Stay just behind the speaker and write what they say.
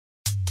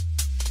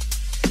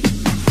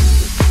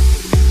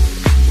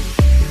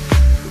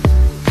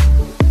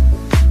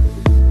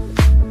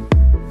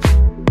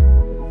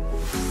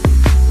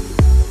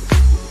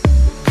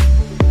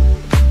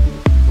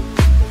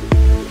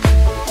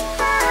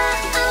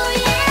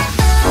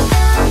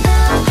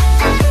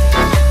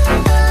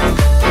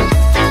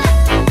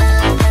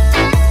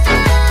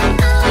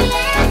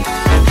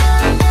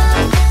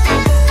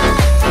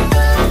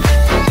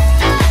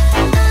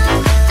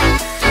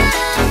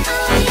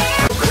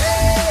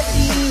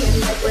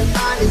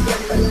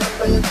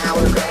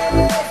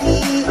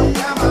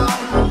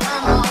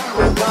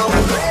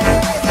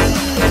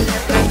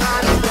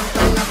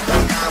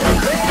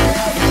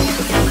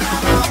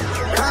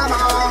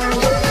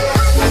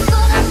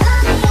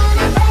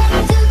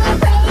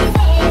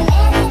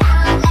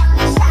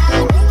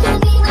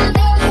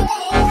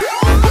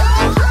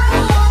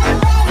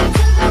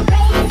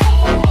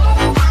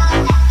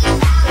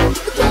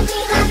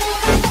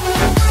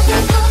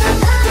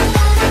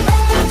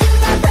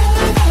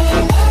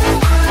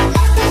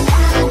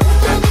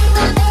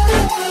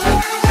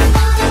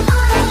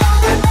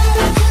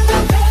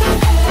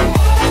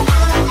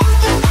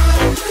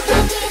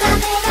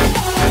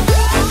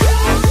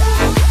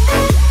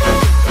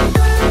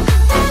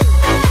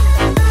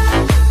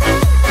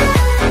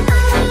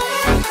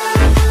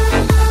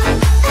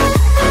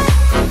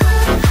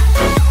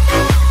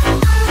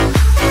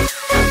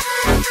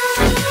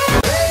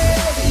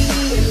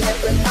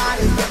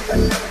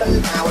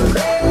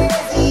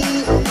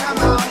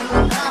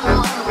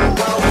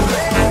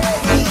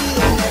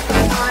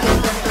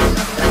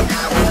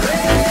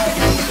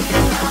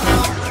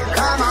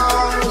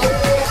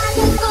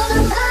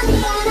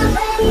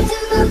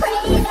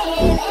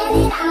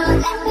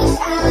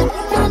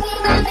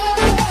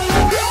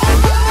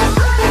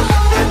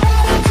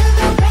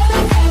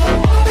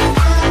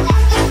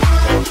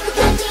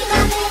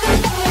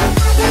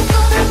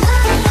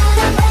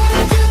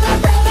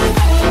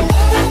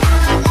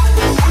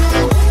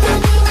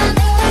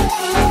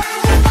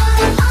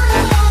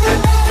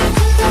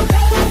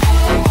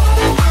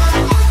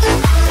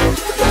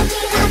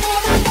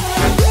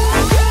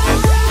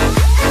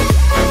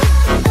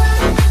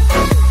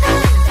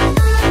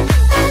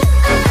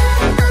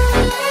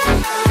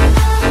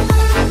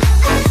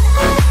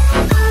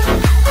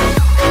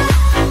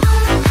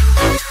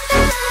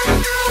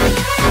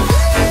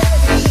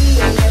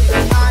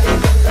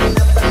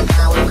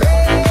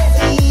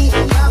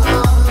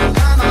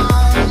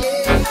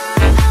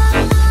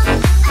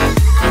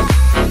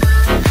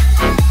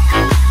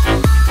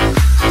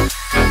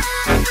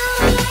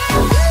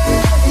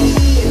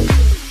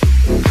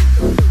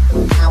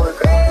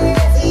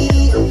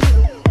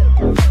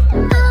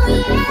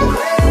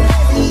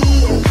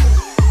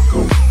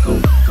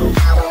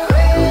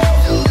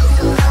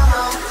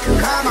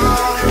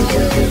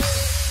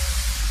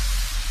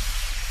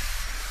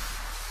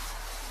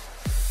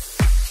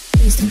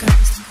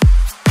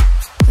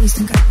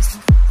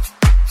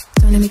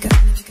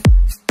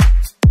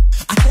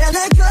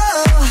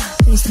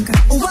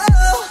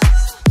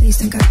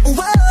think I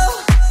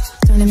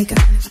don't let me go.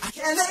 I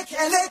can't let go.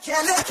 Even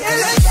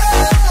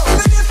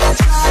if I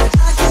try,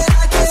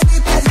 I can't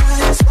sleep at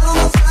night.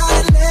 Swallow my pride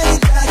and let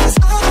it die. 'Cause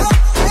I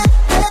can't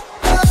let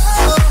go.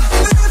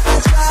 Even if I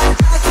try,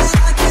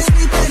 I can't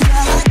sleep at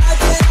night.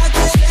 I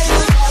can't stay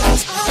alive.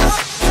 'Cause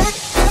I can't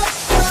let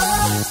go.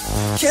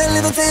 Can't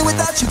live a day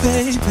without you,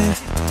 baby.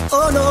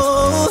 Oh no.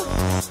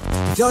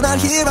 If you're not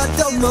here, I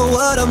don't know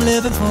what I'm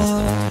living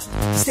for.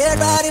 Stare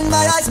right in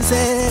my eyes and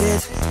said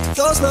it.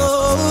 Go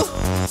slow.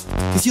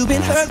 'Cause you've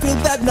been hurt real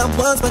bad, not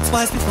once but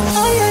twice before.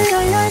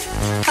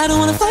 I don't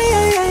wanna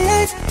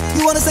fight.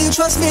 You wanna say you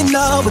trust me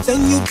now, but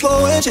then you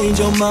go and change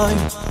your mind.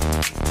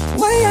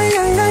 Why?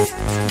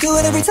 Do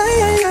it every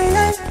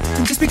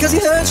time. Just because he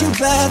hurt you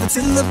bad, it's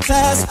in the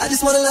past. I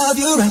just wanna love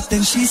you right.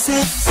 Then she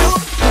said, so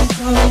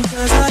go,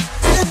 'cause I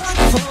did hurt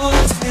before.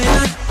 I said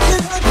I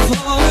did hurt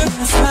before.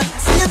 I said I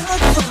did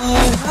hurt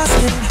before. I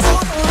said, no,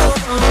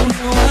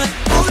 I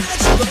won't let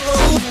you go.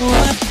 No,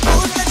 I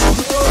won't let you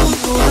go.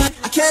 No,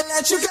 I can't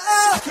let you go.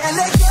 I can't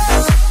let go.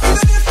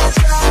 Even if I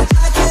try,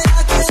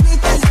 I can't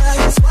sleep at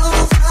night. Swallow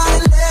my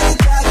pride and let it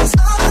die. 'Cause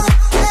I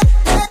can't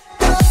let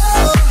go.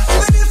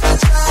 Even if I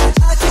try,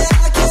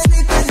 I can't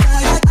sleep at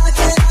night.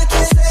 I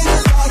can't stay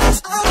alive.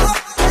 'Cause I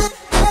can't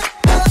let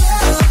go.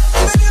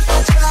 Even if I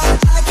try,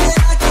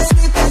 I can't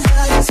sleep at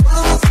night.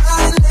 Swallow my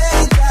pride and let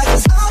it die.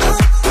 'Cause I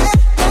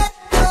can't let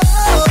go.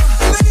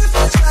 Even if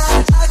I try,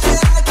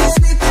 I can't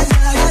sleep at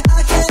night.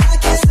 I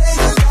can't stay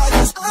alive.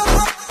 'Cause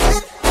I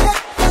can't let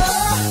go.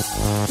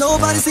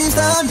 Nobody seems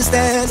to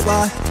understand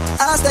why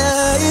I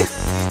stay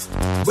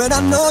when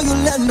I know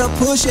you'll end up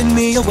pushing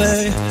me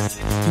away.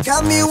 You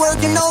got me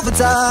working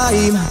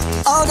overtime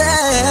all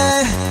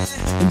day,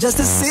 and just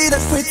to see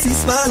that pretty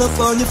smile up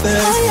on your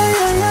face.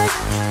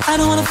 I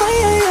don't wanna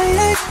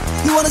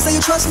fight. You wanna say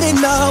you trust me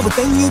now, but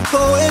then you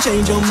go and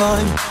change your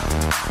mind.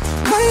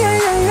 Why?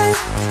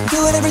 Do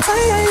it every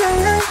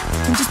time.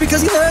 And just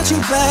because he hurt you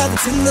bad,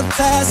 it's in the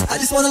past. I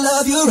just wanna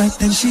love you right.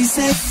 Then she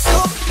said, so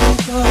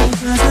go,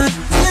 'cause I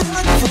did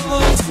hurt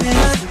before. I said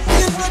I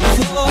did hurt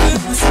before.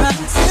 I said I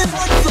did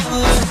hurt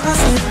before. I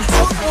said,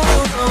 no,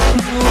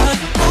 I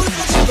won't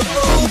let you go.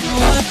 No,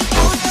 I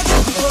won't let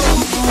you go.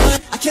 No,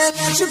 I can't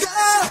let you go.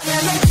 I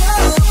can't let go.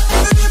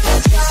 Even if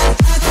I try,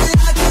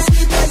 I can't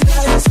sleep at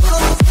night.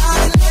 Swallow my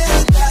pride and let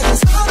it die.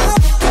 'Cause I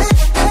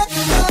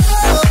can't let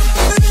go.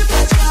 Even if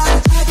I try,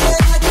 I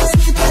can't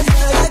sleep at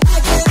night.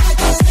 I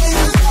can't stay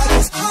alive. 'Cause I can't let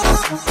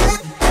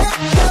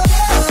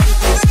go.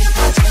 Even if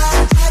I try,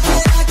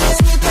 I can't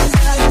sleep at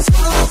night.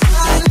 Swallow my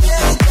pride and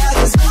let it die.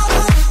 'Cause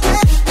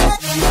I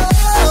can't let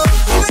go.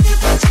 Even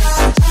if I try,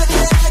 I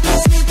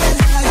can't sleep at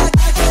night.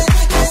 I can't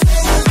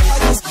stay alive.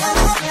 'Cause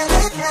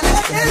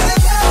I can't let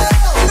go.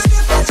 Even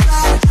if I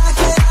try,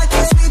 I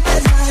can't sleep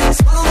at night.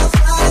 Swallow my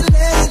pride and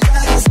let it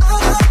die.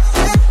 'Cause I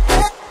can't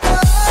let go.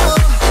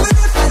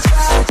 Even if I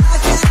try,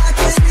 I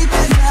can't sleep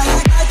at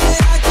night. I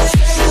can't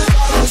stay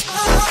alive. 'Cause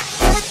I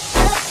can't let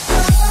go.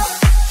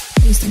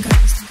 Please don't go.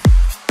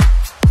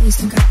 Please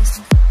don't go.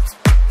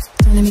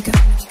 Don't let me go.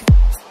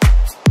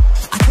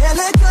 I can't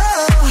let go.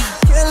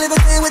 Can't live a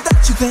day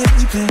without you,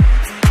 baby.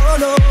 Oh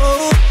no.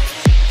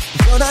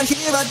 If you're not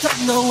here, I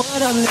don't know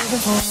what I'm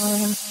living for.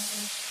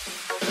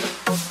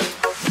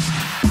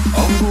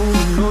 I'm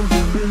going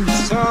under in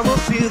this time. I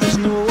feel there's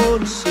no one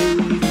to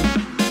save.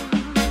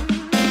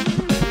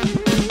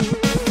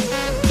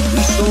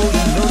 It's all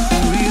or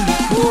nothing, really.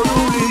 For the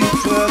way you're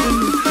driving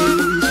me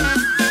crazy.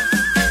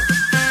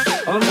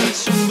 I need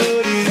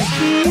somebody to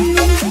be,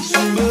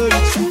 somebody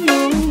to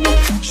know,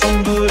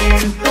 somebody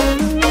to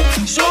hold,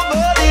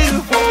 somebody to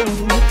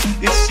hold.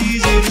 It's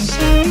easy to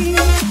say,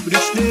 but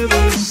it's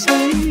never the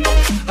same.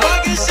 I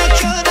guess I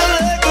kinda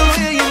like the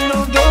way you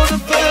know, don't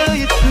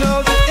apply it. Now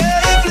the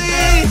air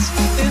bleeds,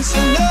 and so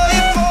now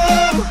you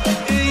fall,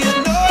 and you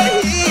know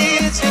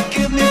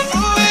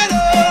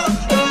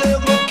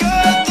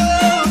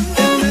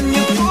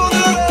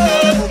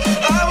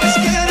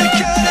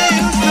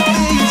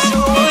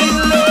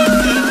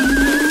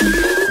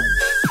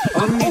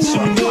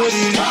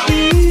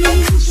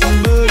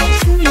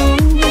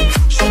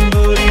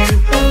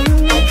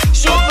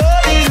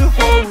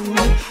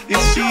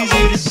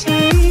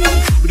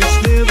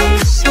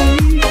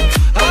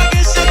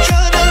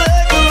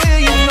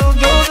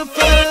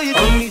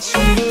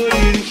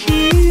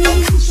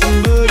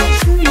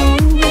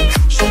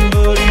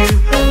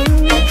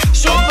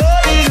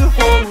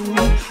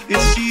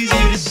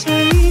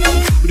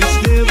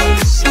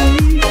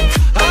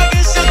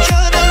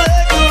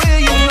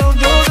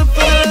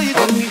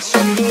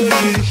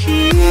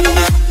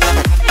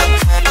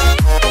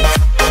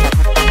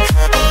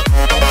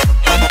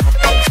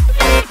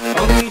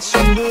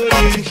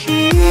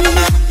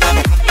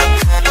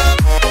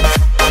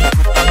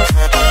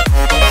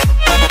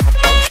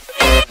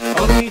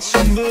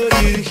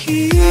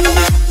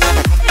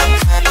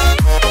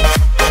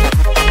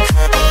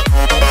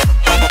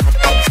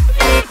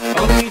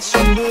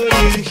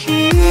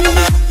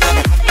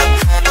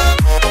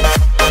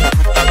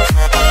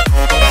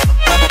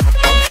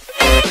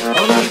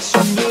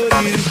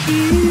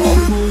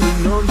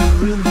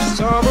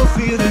I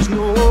feel there's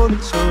no one to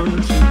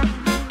touch you.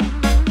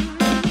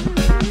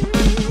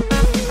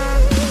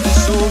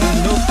 It's only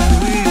nothing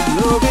real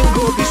loving,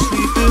 go be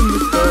sleeping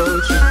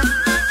without you.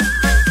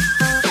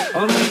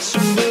 I need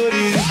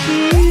somebody to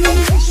hear,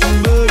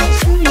 somebody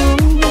to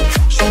know,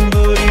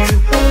 somebody to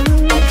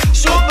have,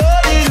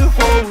 somebody to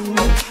hold.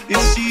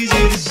 It's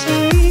easy to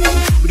say,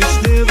 but it's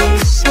never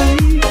the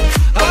same.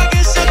 I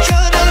guess I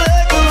kinda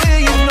like the way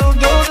you know,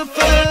 don't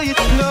affair, you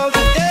know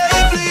the day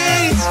it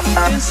bleeds.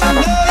 And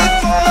somebody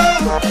fall,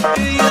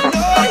 and you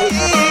know it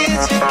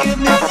is. You get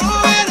me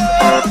through it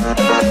all,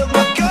 I let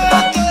my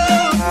guard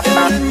down,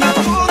 and then you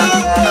pull the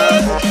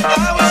rug.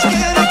 I was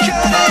getting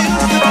kinda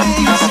used to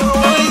being so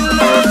in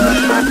love.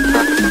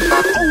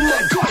 Oh my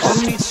gosh,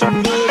 I need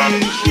somebody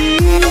to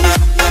hear.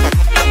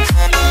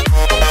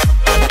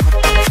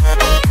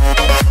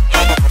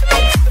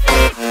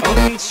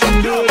 I need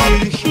somebody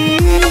to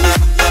hear.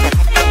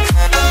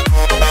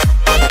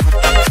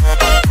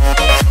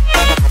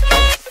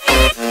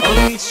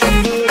 I need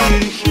somebody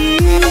to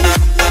hear.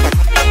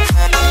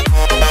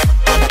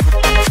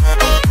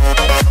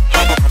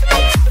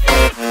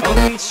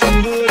 I need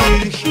somebody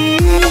to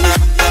hear.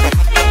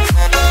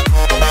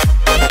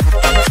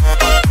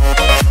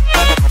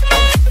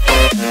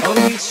 I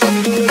need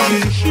somebody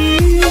to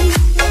hear.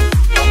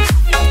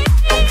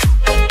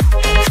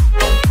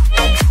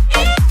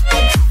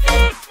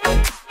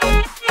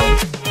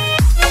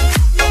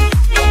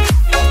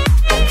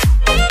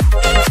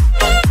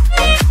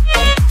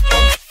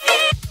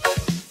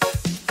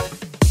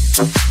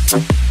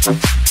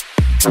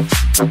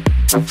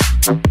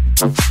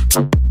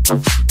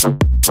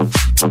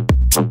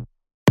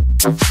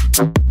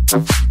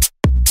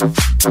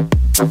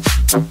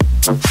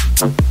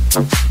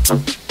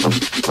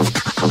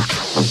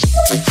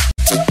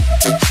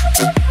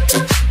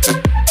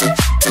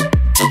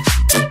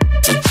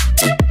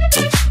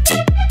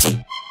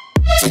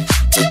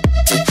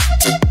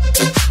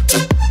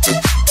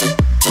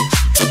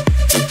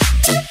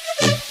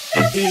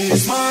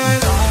 It's my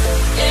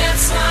life.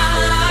 It's not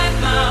like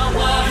my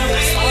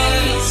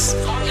worries.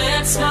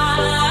 It's not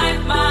like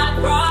my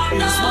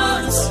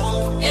problems.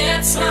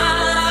 It's not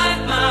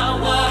like my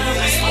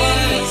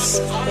worries.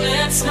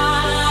 It's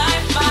not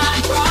like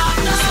my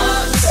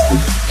problems.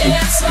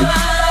 It's not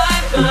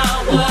like my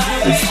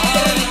worries.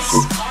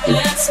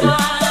 It's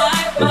not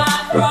like my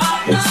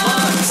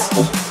problems.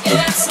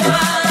 It's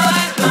not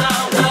like my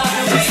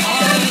worries.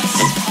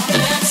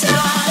 It's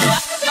not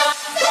like my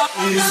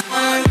problems. It's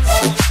my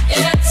life.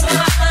 It's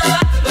not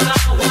like my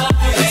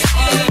worries.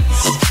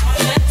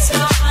 It's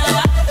not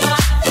like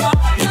my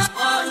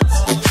problems.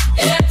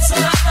 It's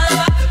not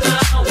like my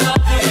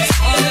worries.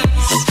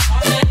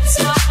 It's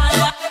not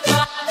like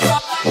my problems.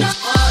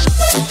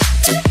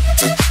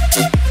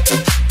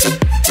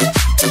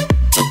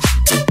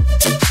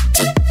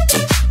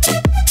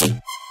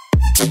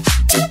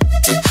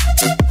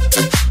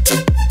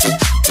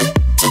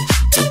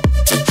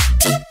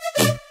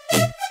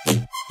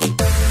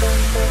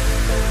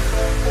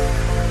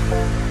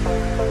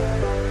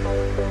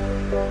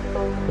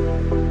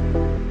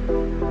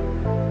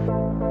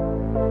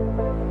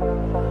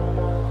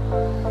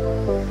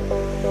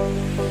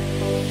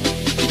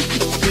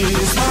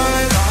 It's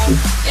my life.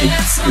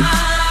 It's not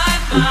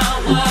like my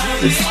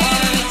worries.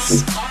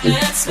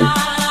 It's not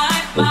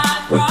like my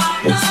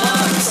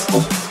problems.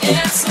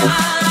 It's not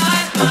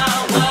like my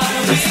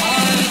worries.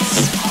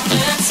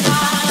 It's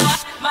not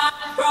like my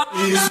It's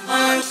problems.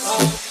 my life.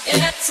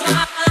 It's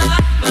not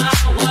like my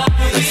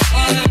worries.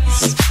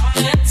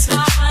 It's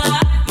not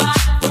like my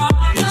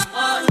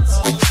problems.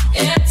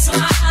 It's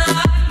not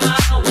like my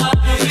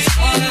worries.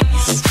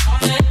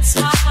 It's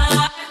not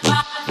like my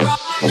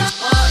problems.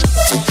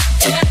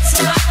 It's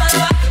not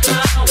like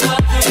my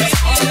worries.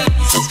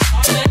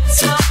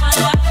 It's not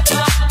like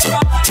my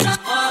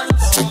problems.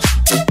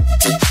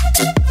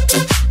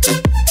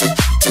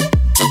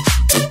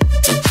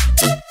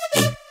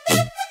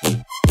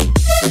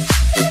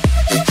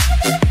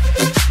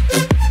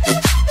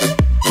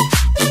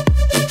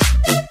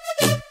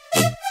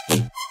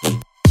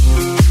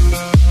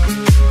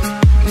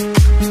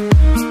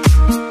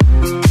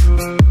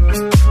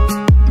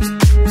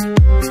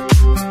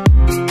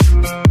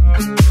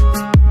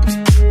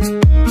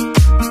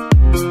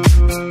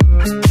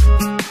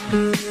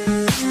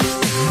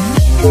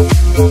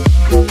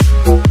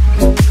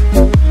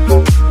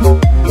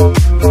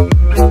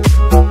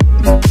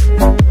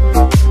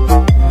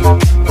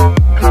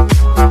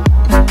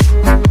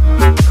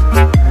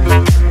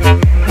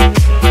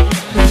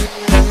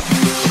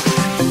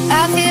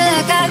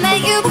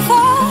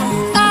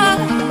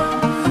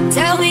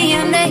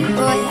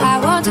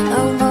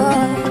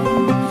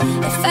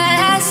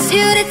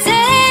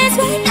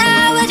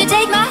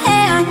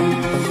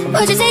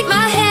 Would you take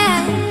my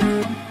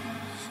hand?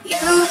 You,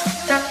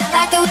 I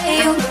like the way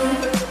you move.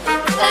 I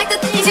like the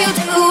things you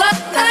do. You, I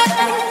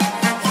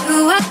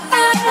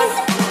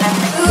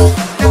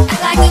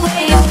like the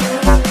way you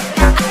move.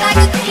 I like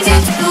the things you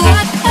do.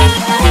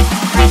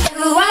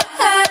 You,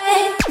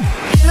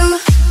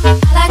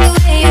 I like the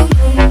way you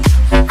move.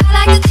 I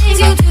like the things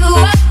you do.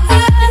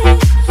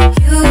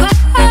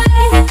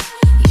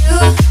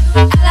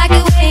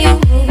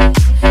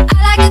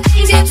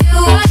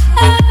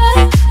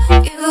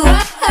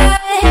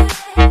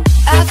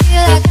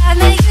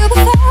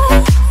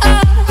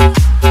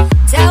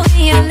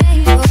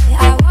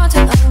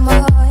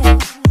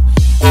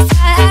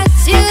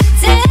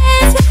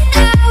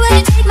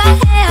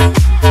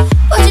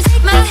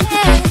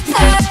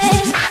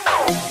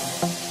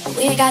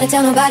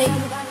 tell nobody.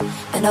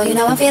 I know you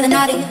know I'm feeling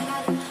naughty.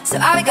 So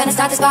are we gonna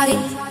start this party?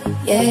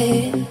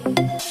 Yeah.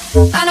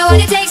 I know what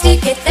it takes to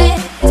get there.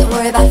 Don't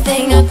worry about a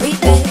thing, I'm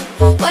prepared.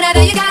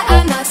 Whatever you got,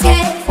 I'm not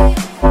scared.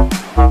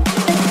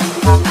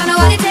 I know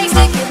what it takes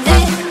to get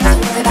there.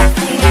 Don't worry about a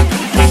thing, I'm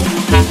prepared.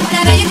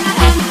 Whatever you got,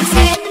 I'm not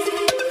scared.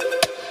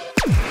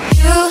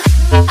 You,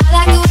 I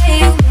like the way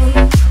you move.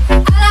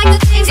 I like the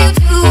things you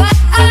do.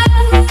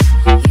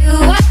 You,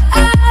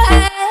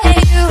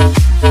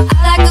 I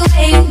like the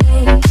way you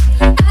move.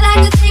 I like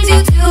the things you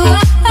do.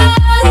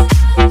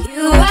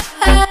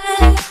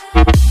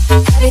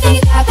 Everything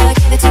you got, boy,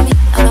 give it to me.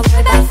 I'm not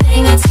worried about a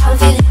thing, that's how I'm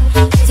feeling.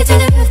 Raise it to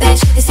the roof, babe,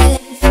 shake the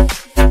ceiling.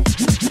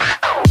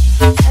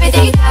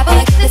 Everything you got,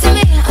 boy, give it to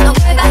me. I'm not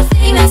worried about a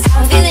thing, that's how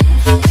I'm feeling.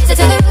 Raise it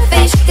to the roof,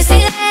 babe, shake the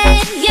ceiling.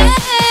 Yeah.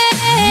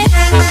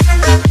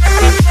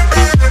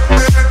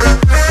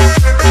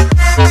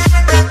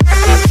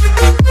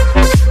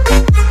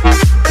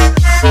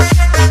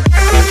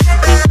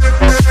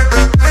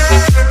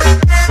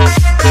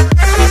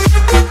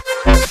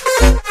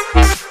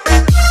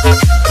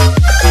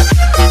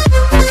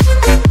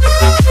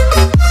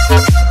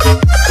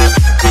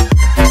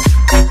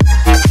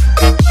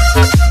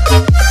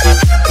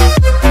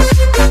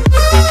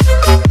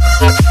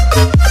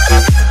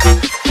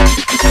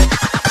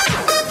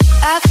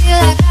 I feel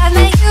like I've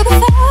met you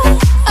before.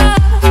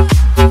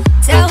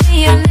 Tell me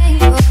your name,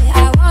 boy, I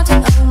want to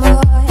know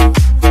more.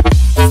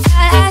 If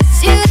I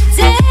asked you to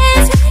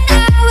dance right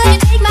now, would you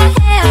take my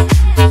hand?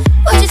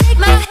 Would you take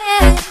my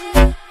hand?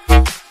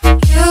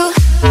 You,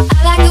 I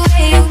like the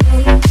way you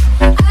move.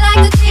 I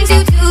like the things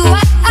you do.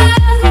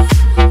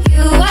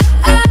 You,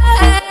 I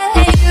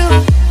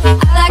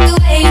like the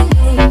way you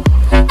move.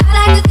 I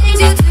like the things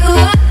you do.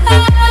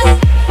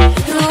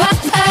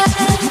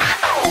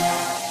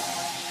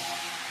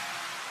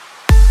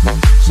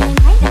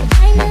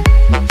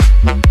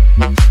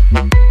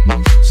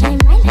 Shine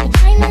bright like a diamond. Shine bright like a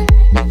diamond.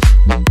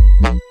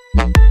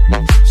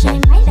 Shine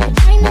bright like a diamond. Shine bright like a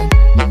diamond.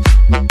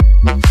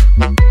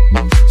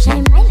 Shine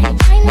bright like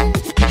a diamond.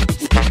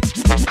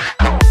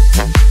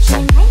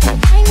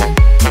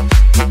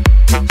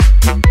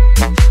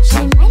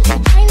 Shine bright like a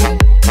diamond.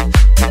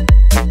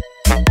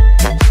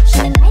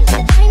 Shine bright like a diamond. Shine bright like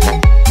a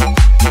diamond.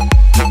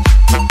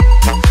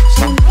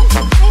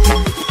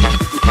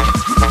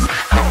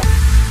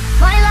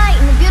 My light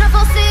in the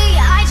beautiful sea,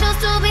 I chose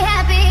to be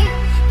happy.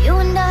 You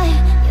and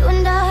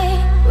I,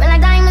 we're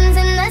like diamonds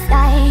in the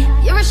sky.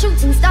 You're a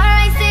shooting star,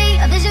 I see,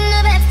 a vision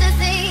of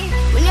ecstasy.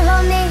 When you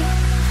hold me,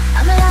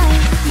 I'm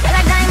alive. We're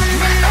like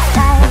diamonds in the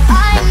sky.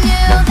 I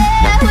knew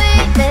that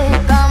we'd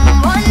become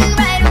one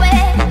right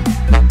away.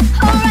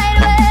 Oh, right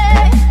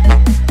away.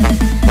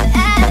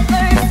 At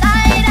first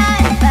sight,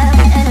 I felt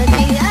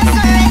energy, I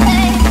saw it.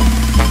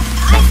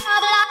 I saw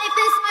the light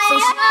this way. So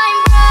shine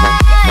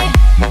bright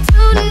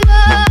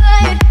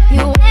tonight.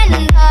 You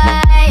and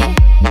I,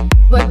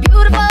 we're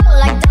beautiful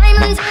like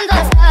diamonds in the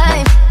sky.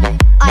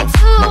 Eye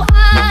to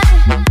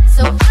eye,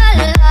 so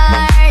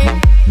alive.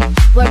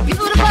 We're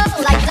beautiful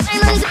like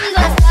diamonds in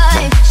the sky.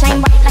 Shine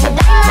bright like a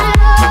diamond.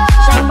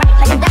 Shine bright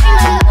like a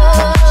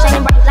diamond.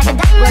 Shine bright like a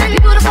diamond. We're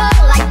beautiful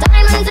like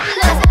diamonds in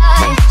the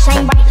sky.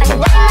 Shine bright like a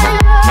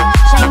diamond.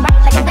 Shine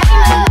bright like a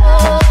diamond.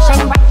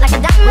 Shine bright like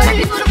a diamond. We're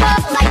beautiful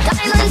like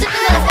diamonds in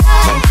the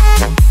sky.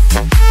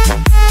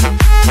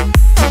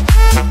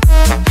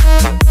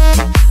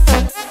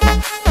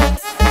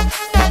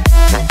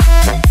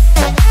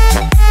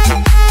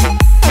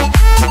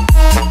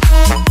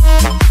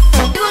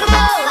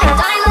 Beautiful like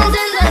diamonds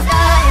in the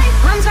sky.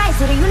 Palms rise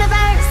to the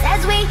universe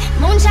as we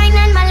moonshine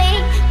and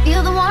Malay.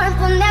 Feel the warmth,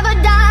 we'll never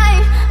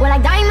die. We're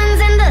like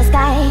diamonds in the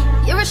sky.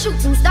 You're a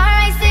shooting star,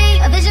 I see,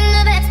 a vision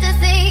of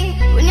ecstasy.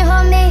 When you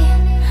hold me,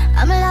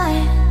 I'm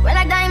alive. We're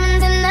like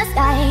diamonds in the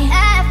sky.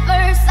 At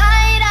first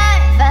sight,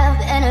 I felt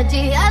the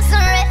energy, I saw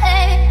it.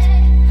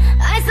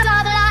 I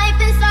saw the light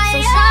inside.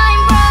 So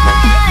shine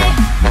bright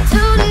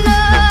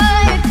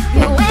tonight.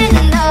 You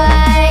and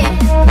I,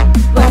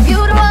 we're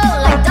beautiful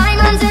like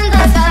diamonds in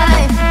the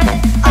sky.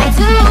 Eye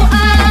to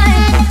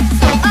eye,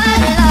 so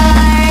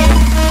alive.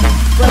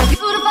 We're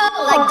beautiful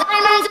like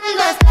diamonds in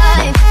the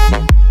sky.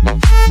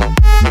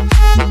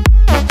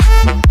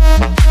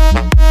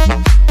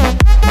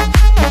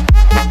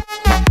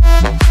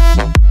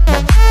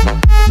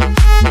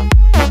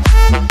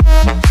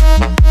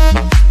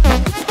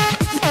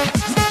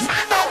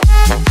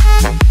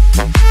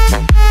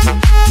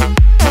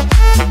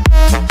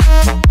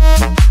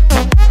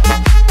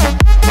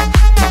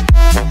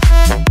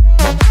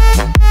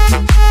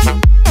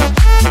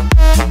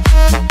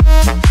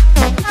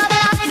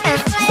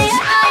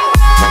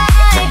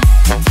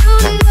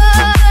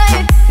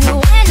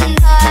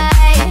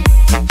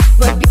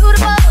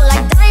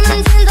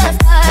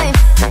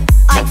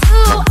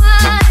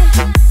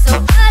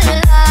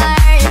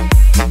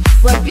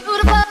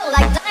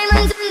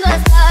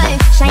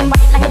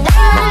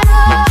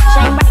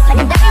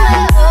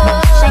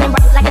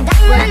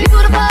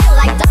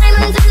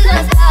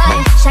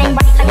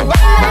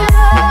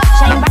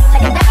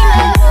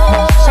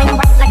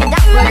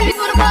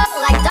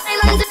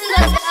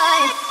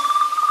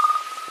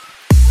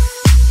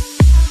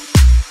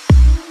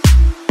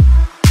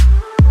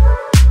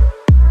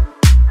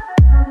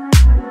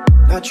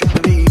 not trying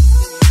to be.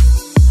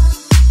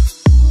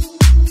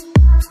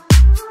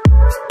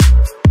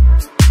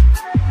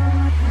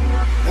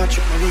 Not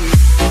trying to be.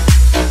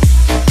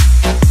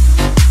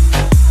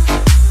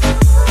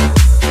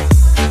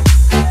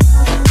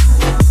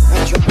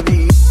 Not trying to be.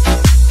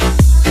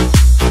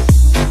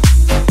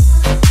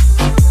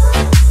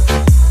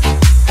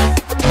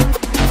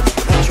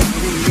 Not trying to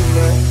be you,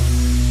 but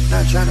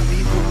not trying to be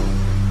cool.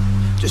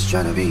 Just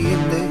trying to be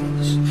in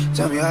this.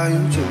 Tell me how you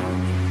do.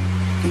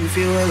 Can you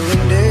feel where the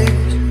wind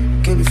is?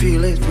 Can you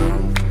feel it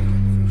through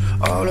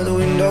all of the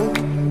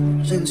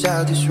windows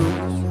inside this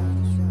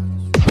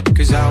room?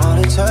 Cause I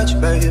wanna touch you,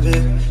 baby,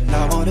 and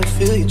I wanna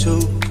feel you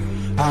too.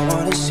 I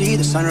wanna see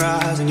the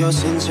sunrise and your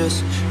sins,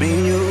 just me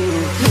and you.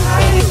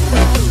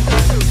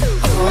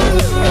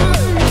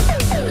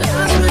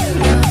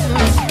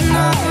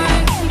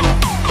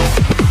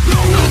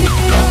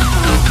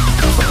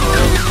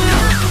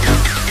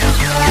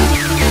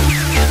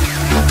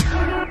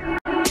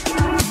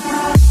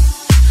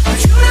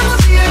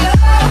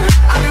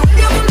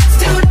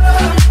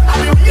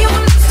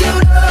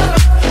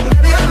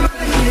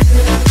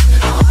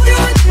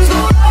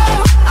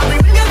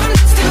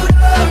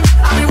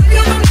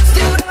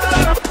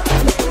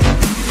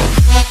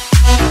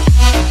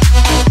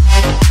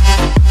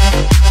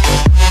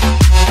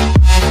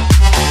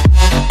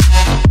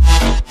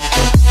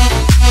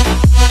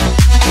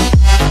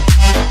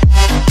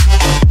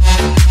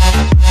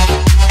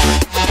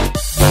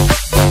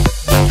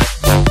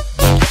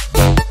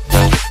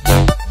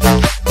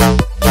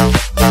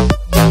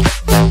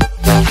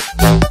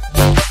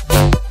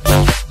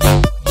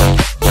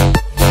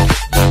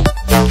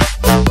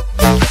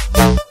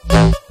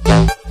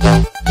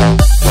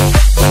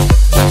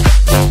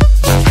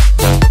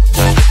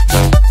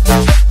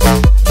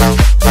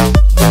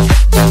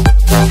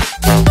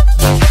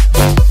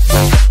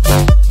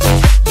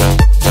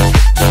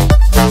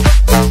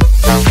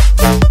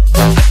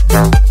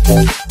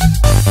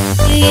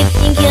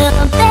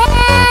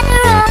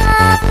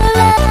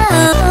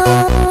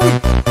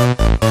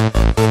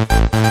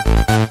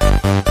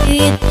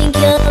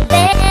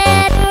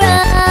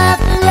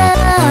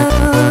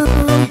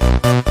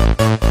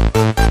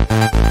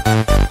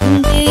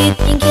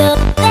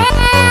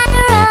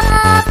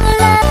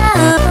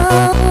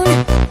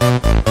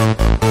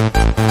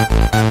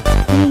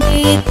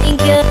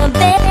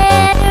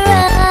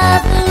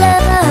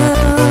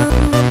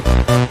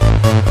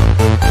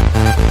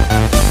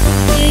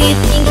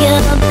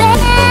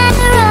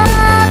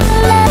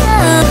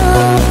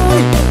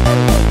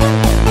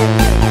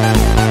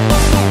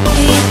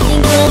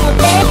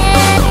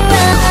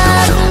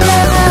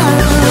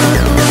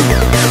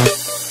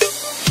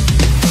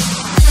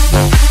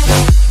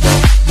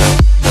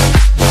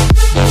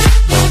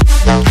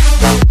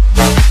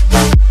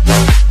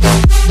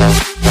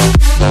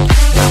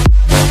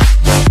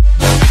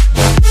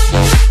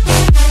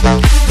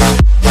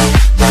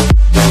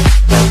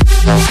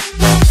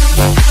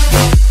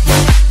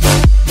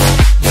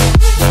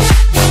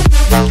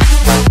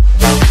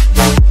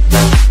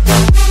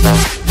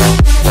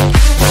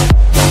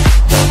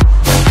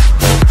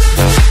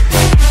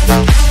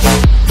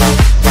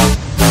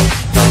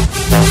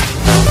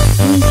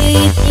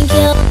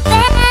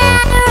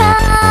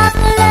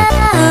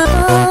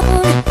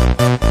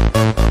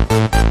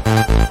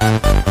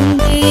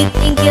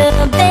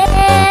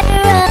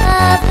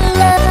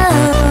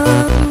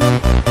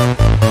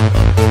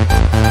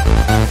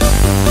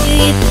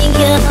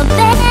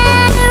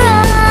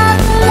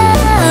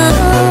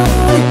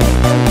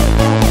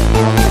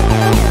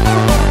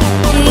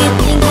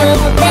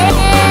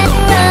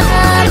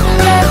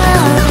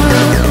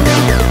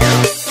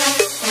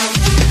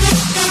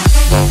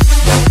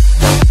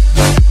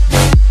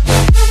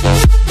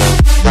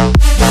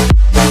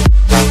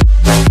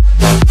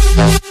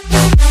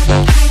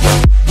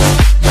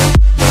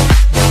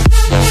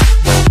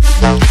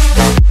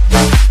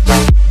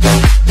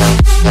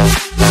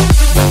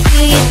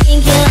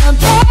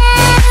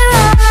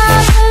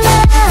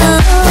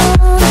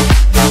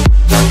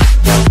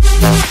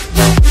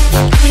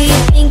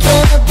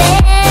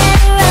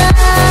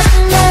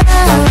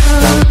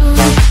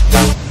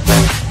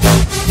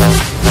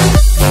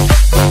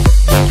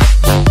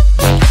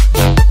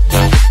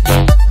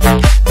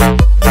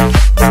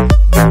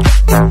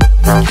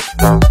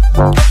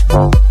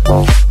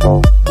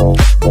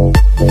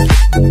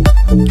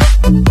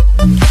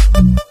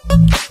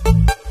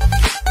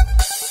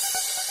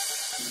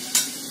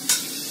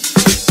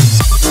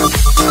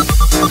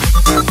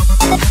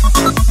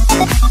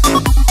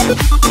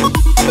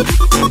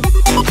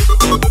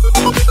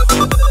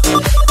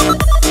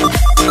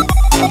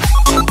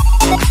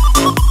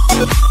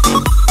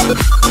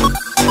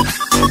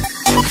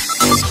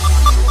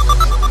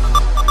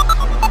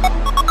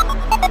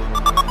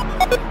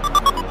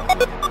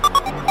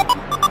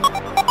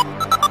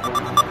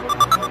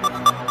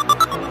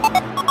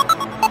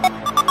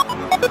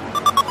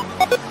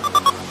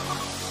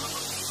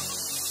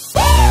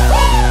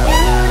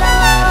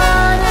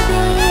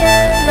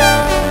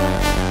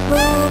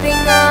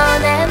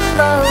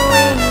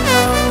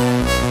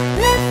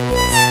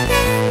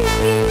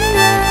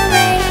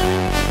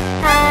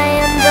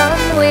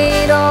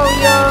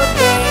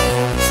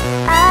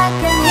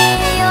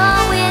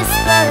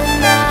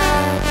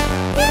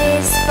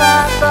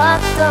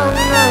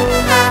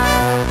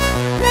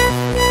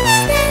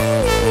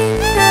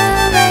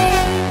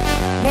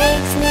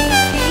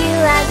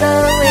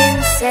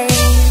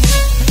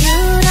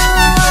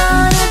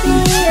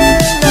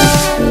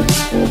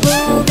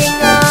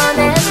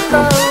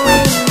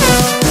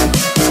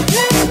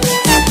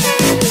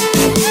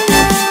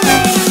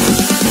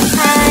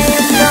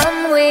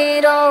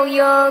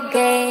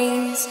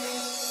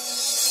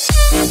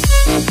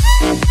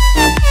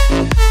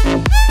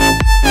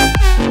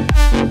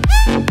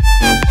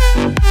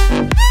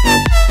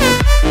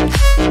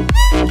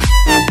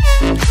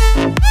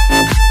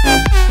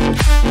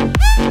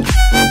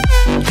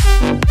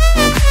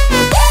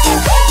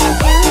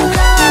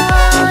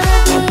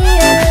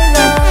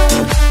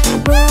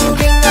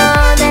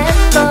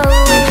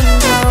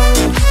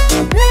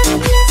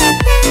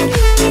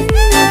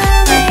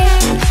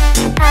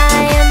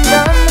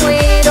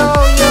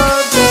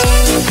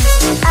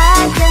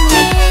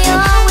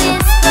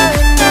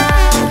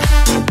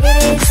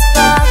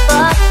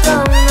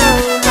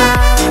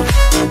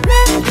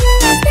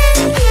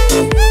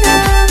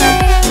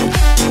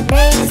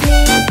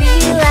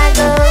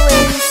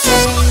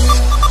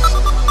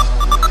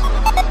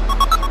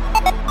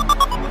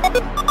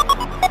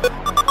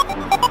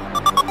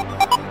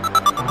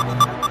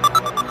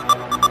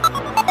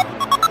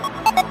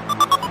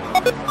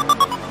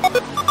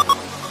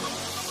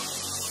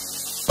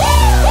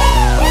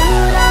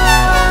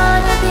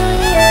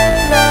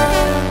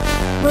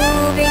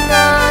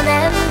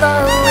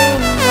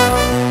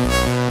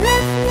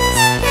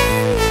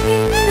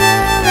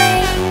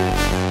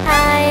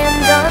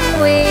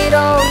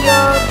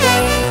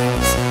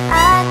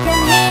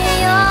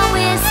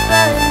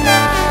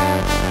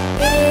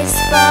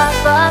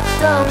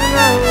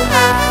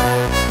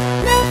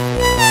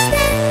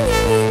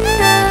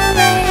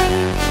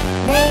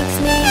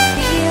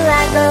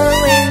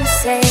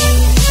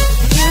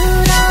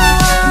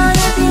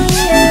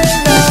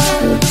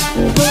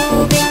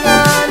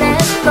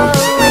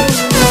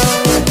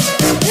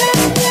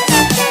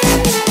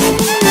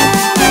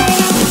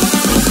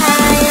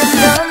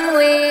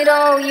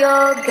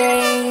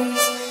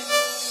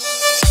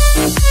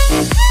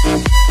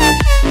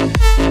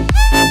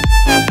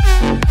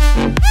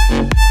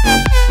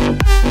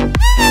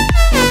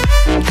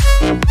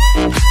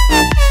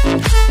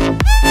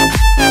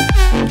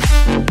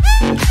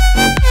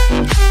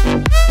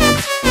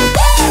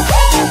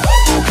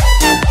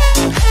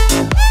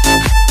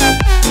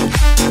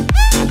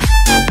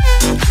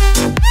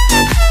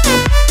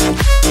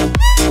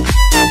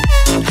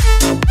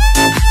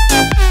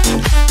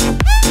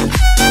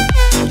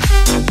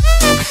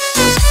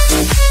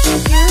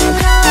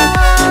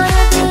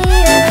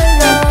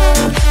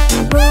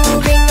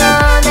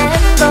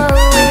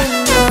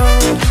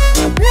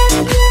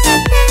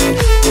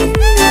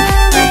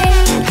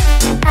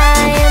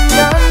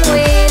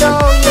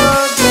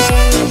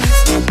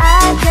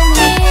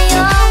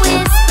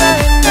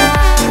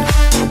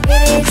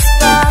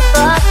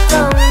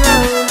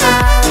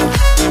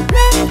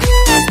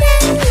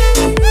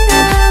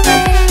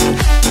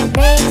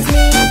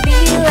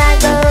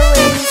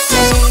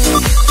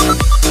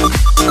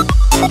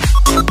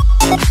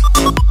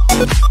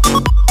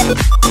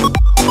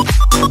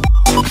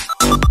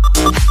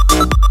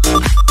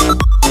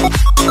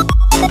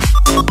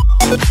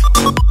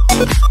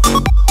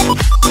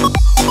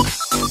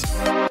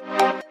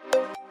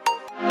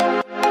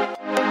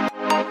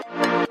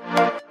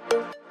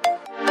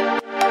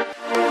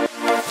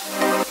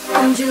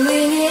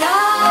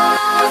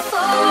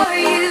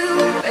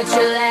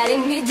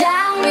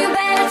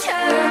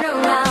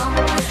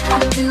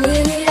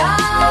 doing it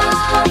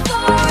all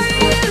for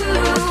you.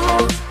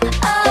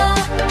 Oh,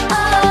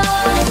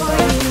 oh, for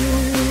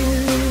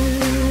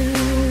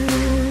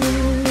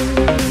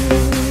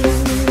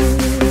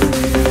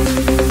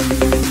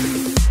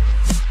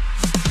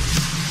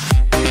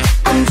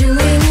I'm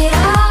doing it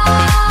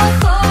all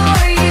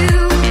for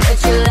you, but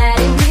you're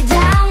letting me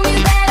down. You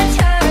better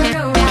turn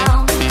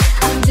around.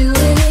 I'm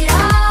doing it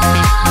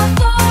all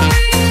for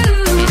you.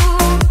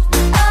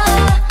 Oh,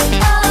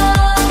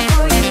 oh,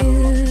 for you.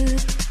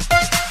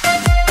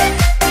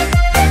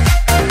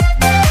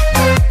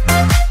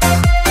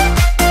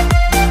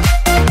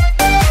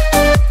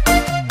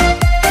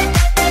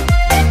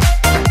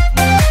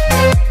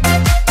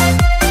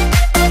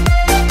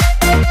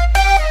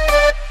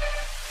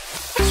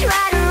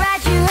 Try to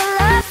write you a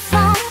love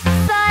song,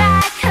 thought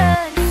I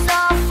could. So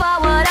far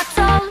what I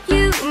told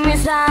you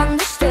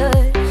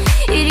misunderstood.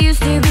 It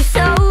used to be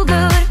so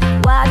good,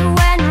 what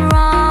went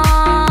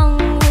wrong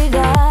with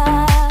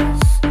us?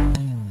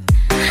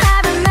 I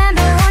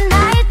remember one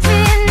night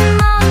in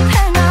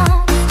Montpellier,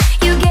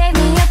 you gave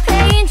me a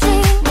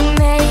painting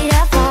made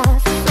of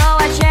us. So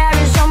I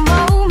cherish our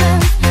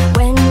moments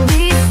when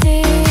we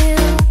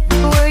still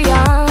were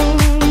young.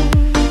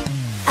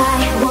 I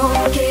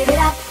won't give it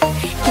up.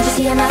 Can't you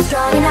see I'm not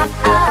strong enough?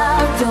 Oh,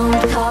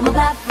 don't come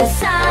about the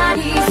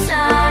sunny,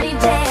 sunny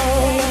day.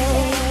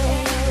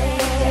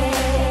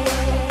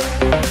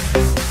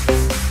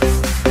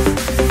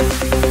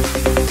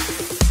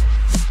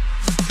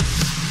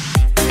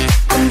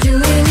 I'm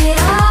doing it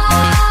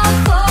all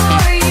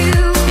for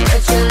you,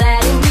 but you're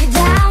letting me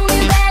down.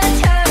 You better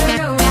turn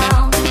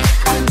around.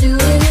 I'm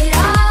doing it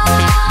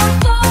all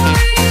for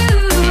you.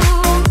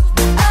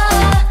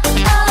 Oh,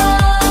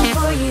 oh,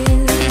 for you.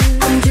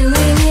 I'm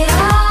doing it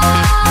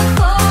all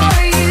for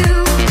you,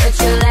 but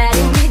you're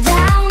letting me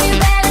down. You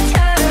better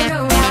turn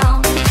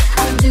around.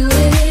 I'm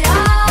doing it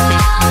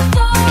all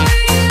for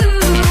you.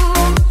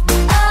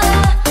 Oh,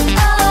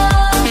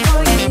 oh,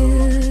 for you.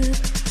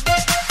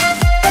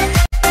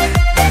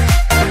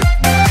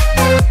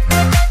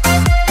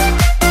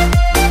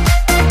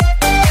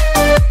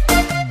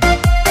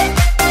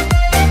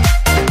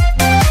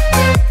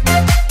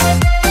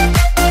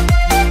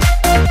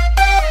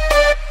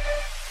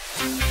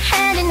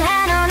 Hand in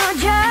hand on our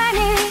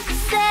journey,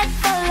 set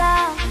for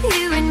love,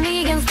 you and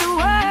me against the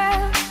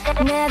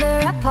world, never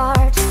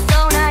apart.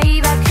 So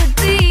naive I could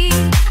be,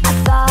 I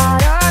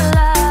thought our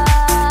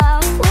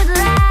love would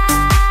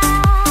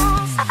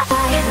last.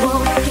 I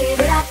won't give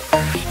it up.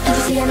 Can't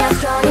you see I'm not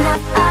strong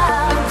enough? Oh,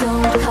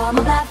 don't come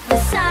about the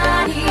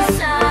sunny,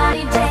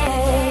 sunny day.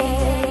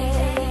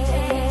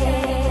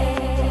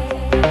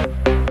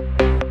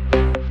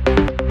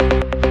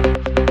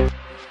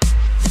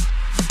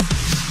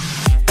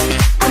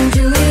 I'm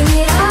doing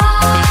it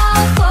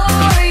all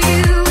for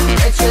you,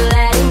 but you're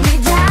letting me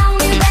down.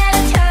 You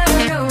better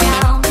turn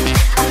around.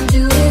 I'm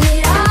doing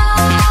it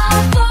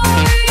all for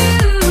you.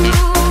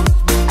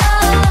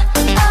 Oh,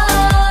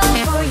 oh,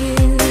 for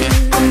you.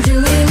 I'm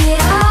doing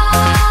it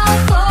all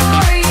for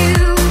you,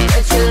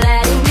 but you're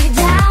letting me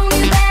down.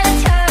 You better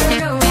turn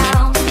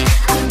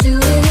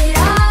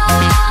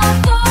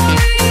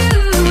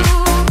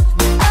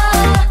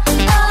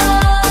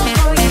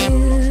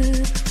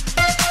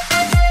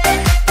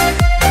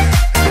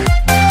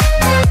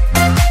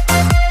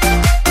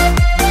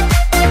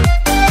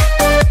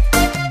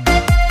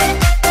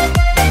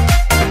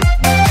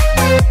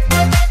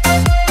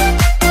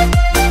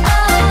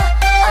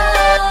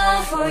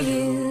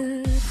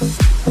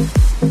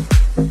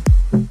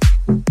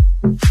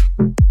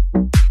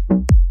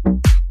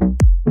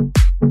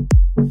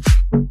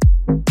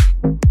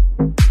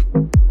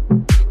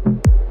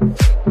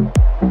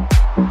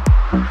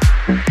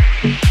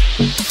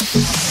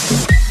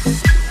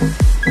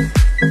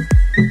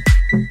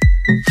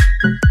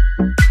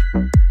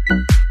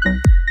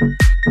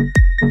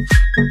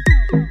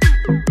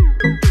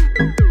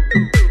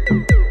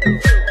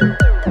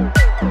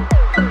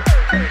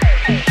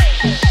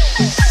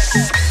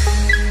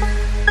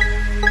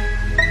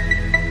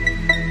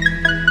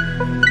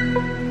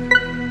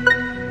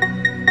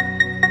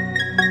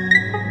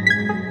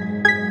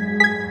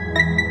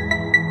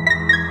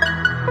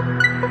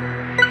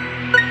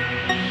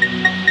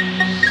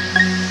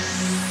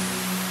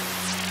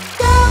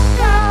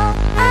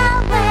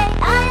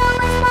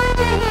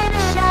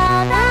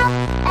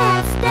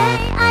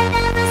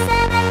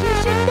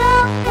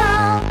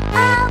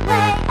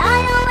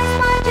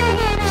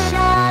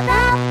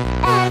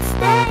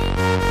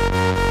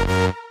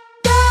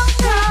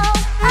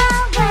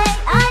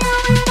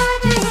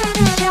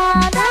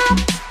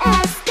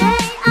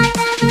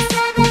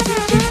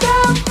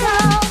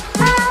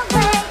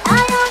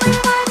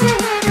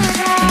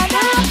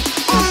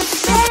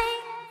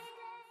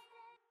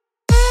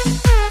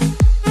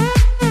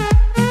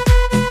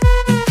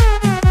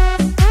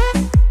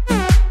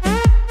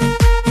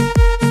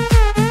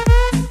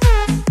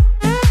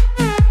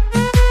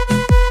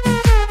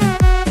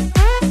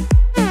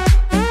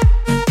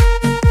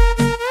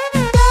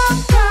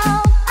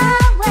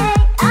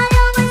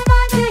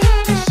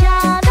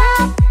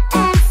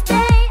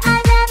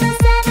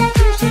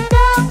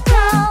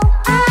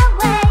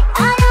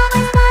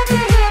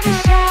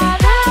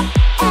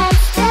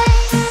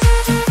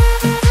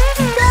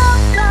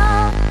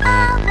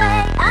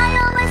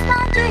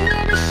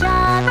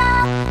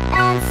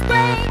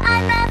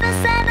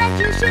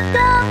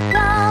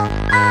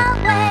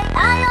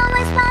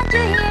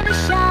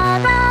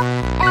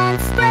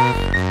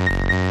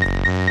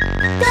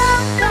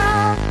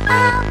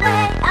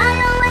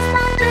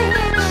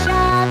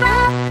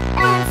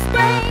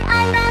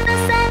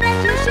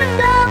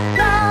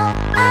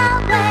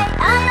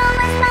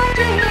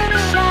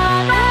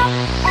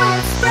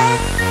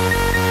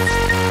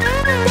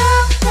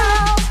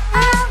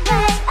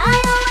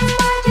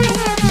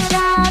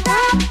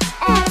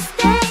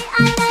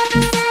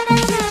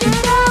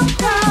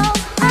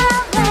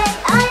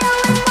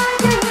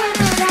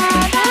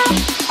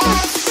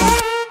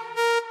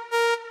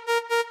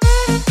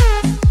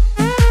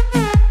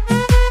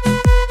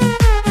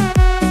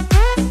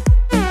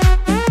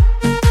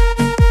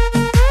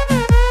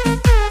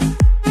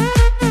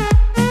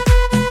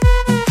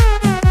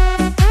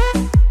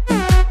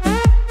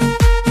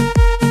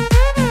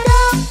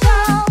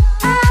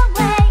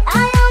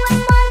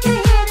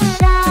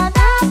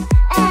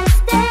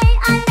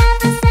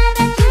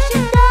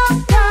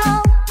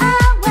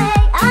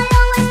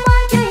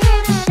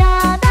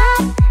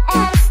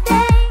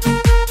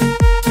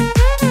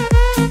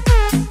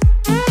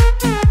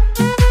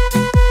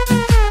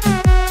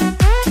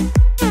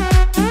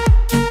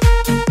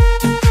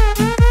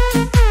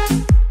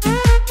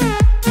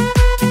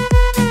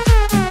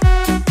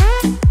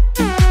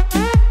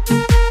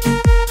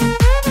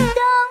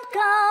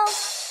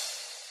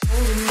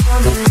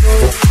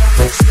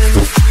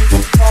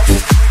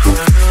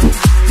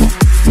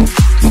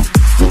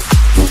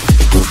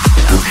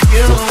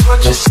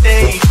you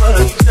stay, but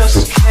I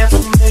just can't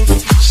make a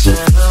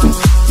sound.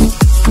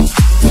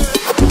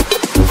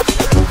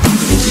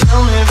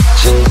 Tell me that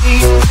you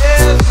need me,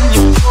 then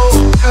you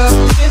won't cut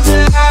me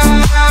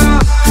down.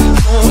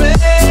 Wait,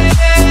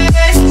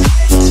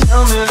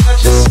 tell me that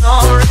you're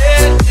sorry,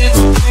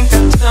 didn't think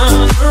I'd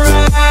turn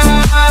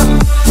around.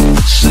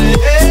 Say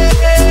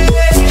that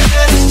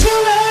it's too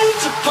late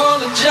to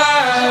apologize.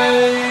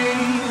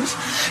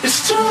 It's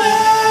too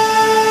late.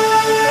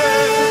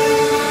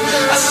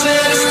 I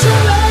said it's too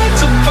late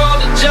to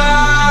apologize.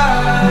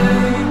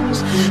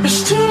 It's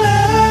too late.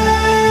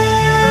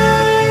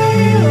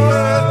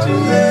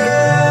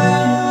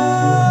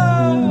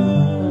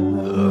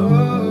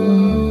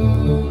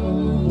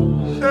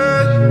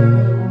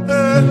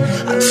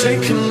 I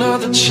take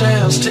another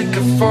chance, take a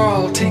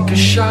fall, take a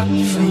shot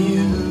for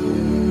you.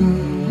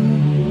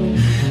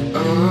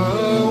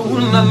 Oh,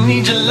 and I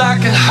need you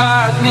like a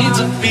heart needs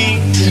a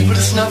beat, but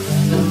it's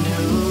nothing new.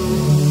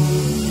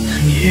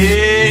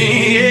 Yeah,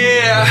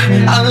 yeah,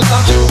 I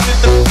loved you with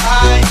the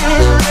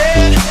fire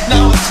red,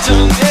 now it's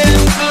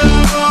turning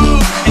blue.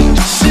 And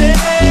you say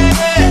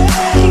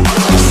I'm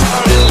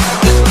sorry like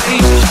the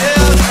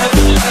angels,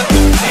 never let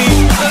me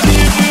think of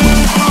you.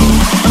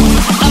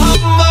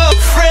 I'm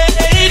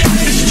afraid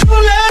it's too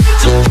late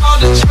to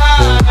apologize.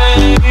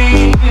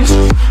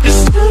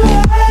 It's too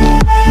late.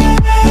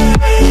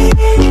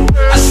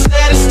 I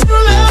said it's too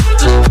late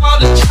to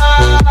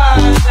apologize.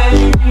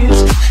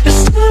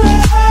 It's too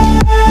late.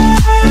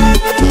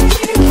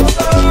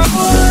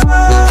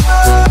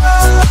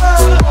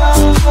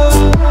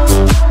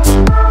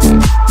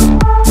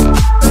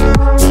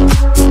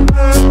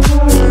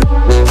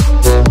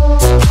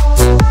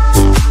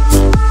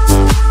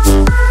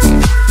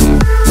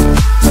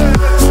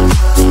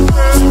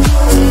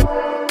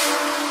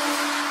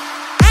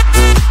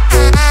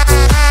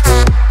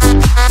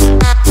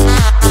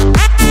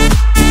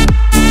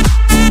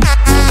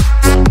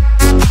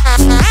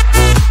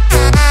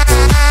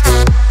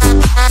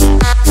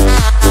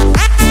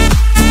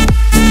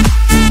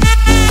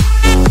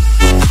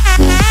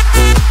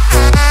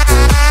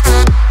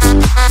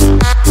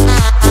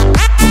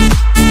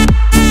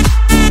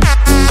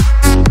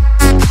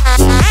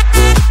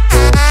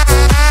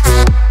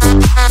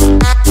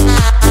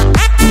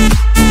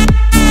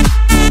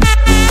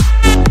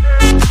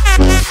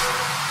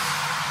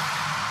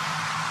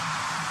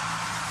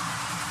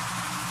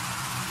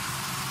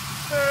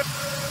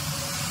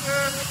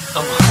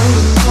 I'm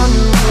holding on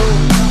your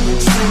rope,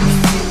 10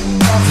 feet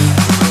off the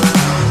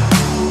ground.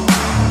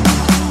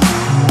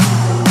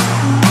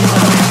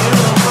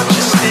 But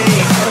you stay,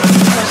 but I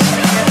just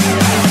can't make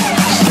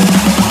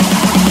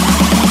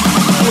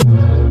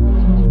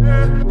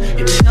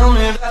you tell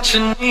me that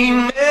you need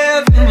me,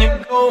 then you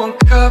go and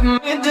cut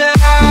me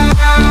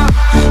down.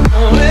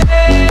 Wait,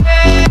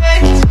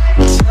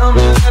 tell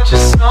me that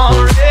you're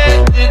sorry,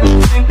 didn't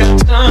think I'd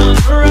turn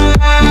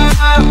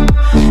around.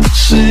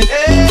 Say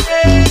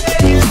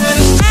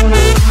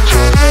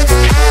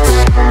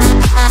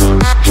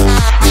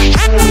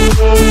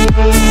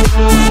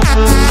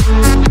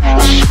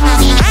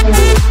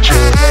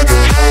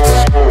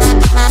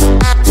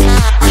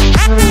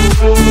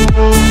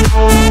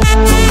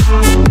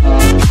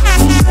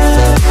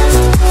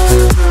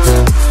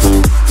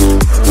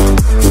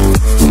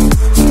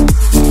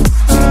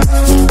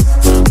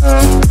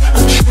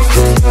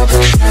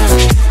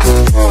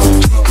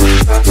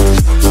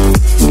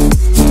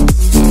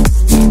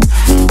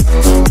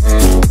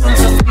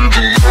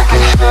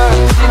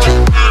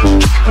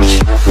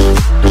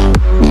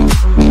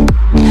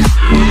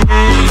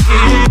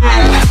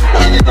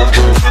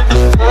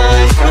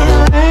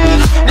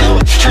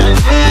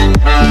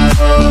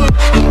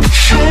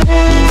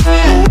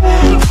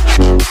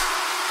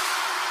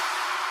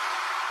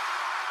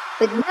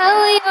but now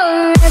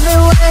you're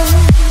everywhere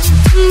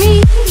to me.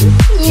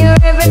 You're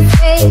every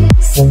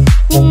face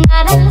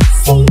that I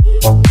see.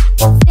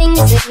 Things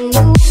that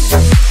move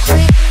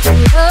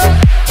quicker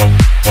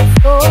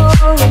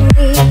for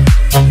me.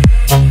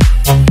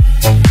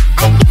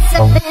 I guess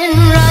I've been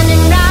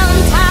running round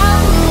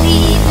town,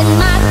 leaving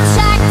my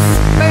tracks,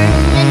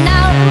 burning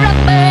out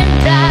rubber,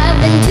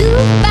 driving too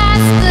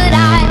fast, but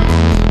I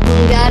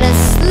gotta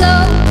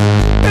slow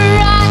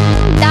right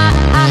down.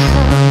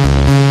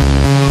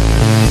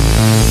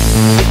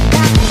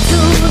 Back to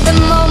the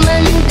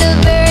moment, the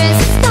very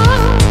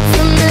start,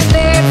 from the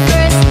very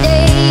first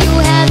day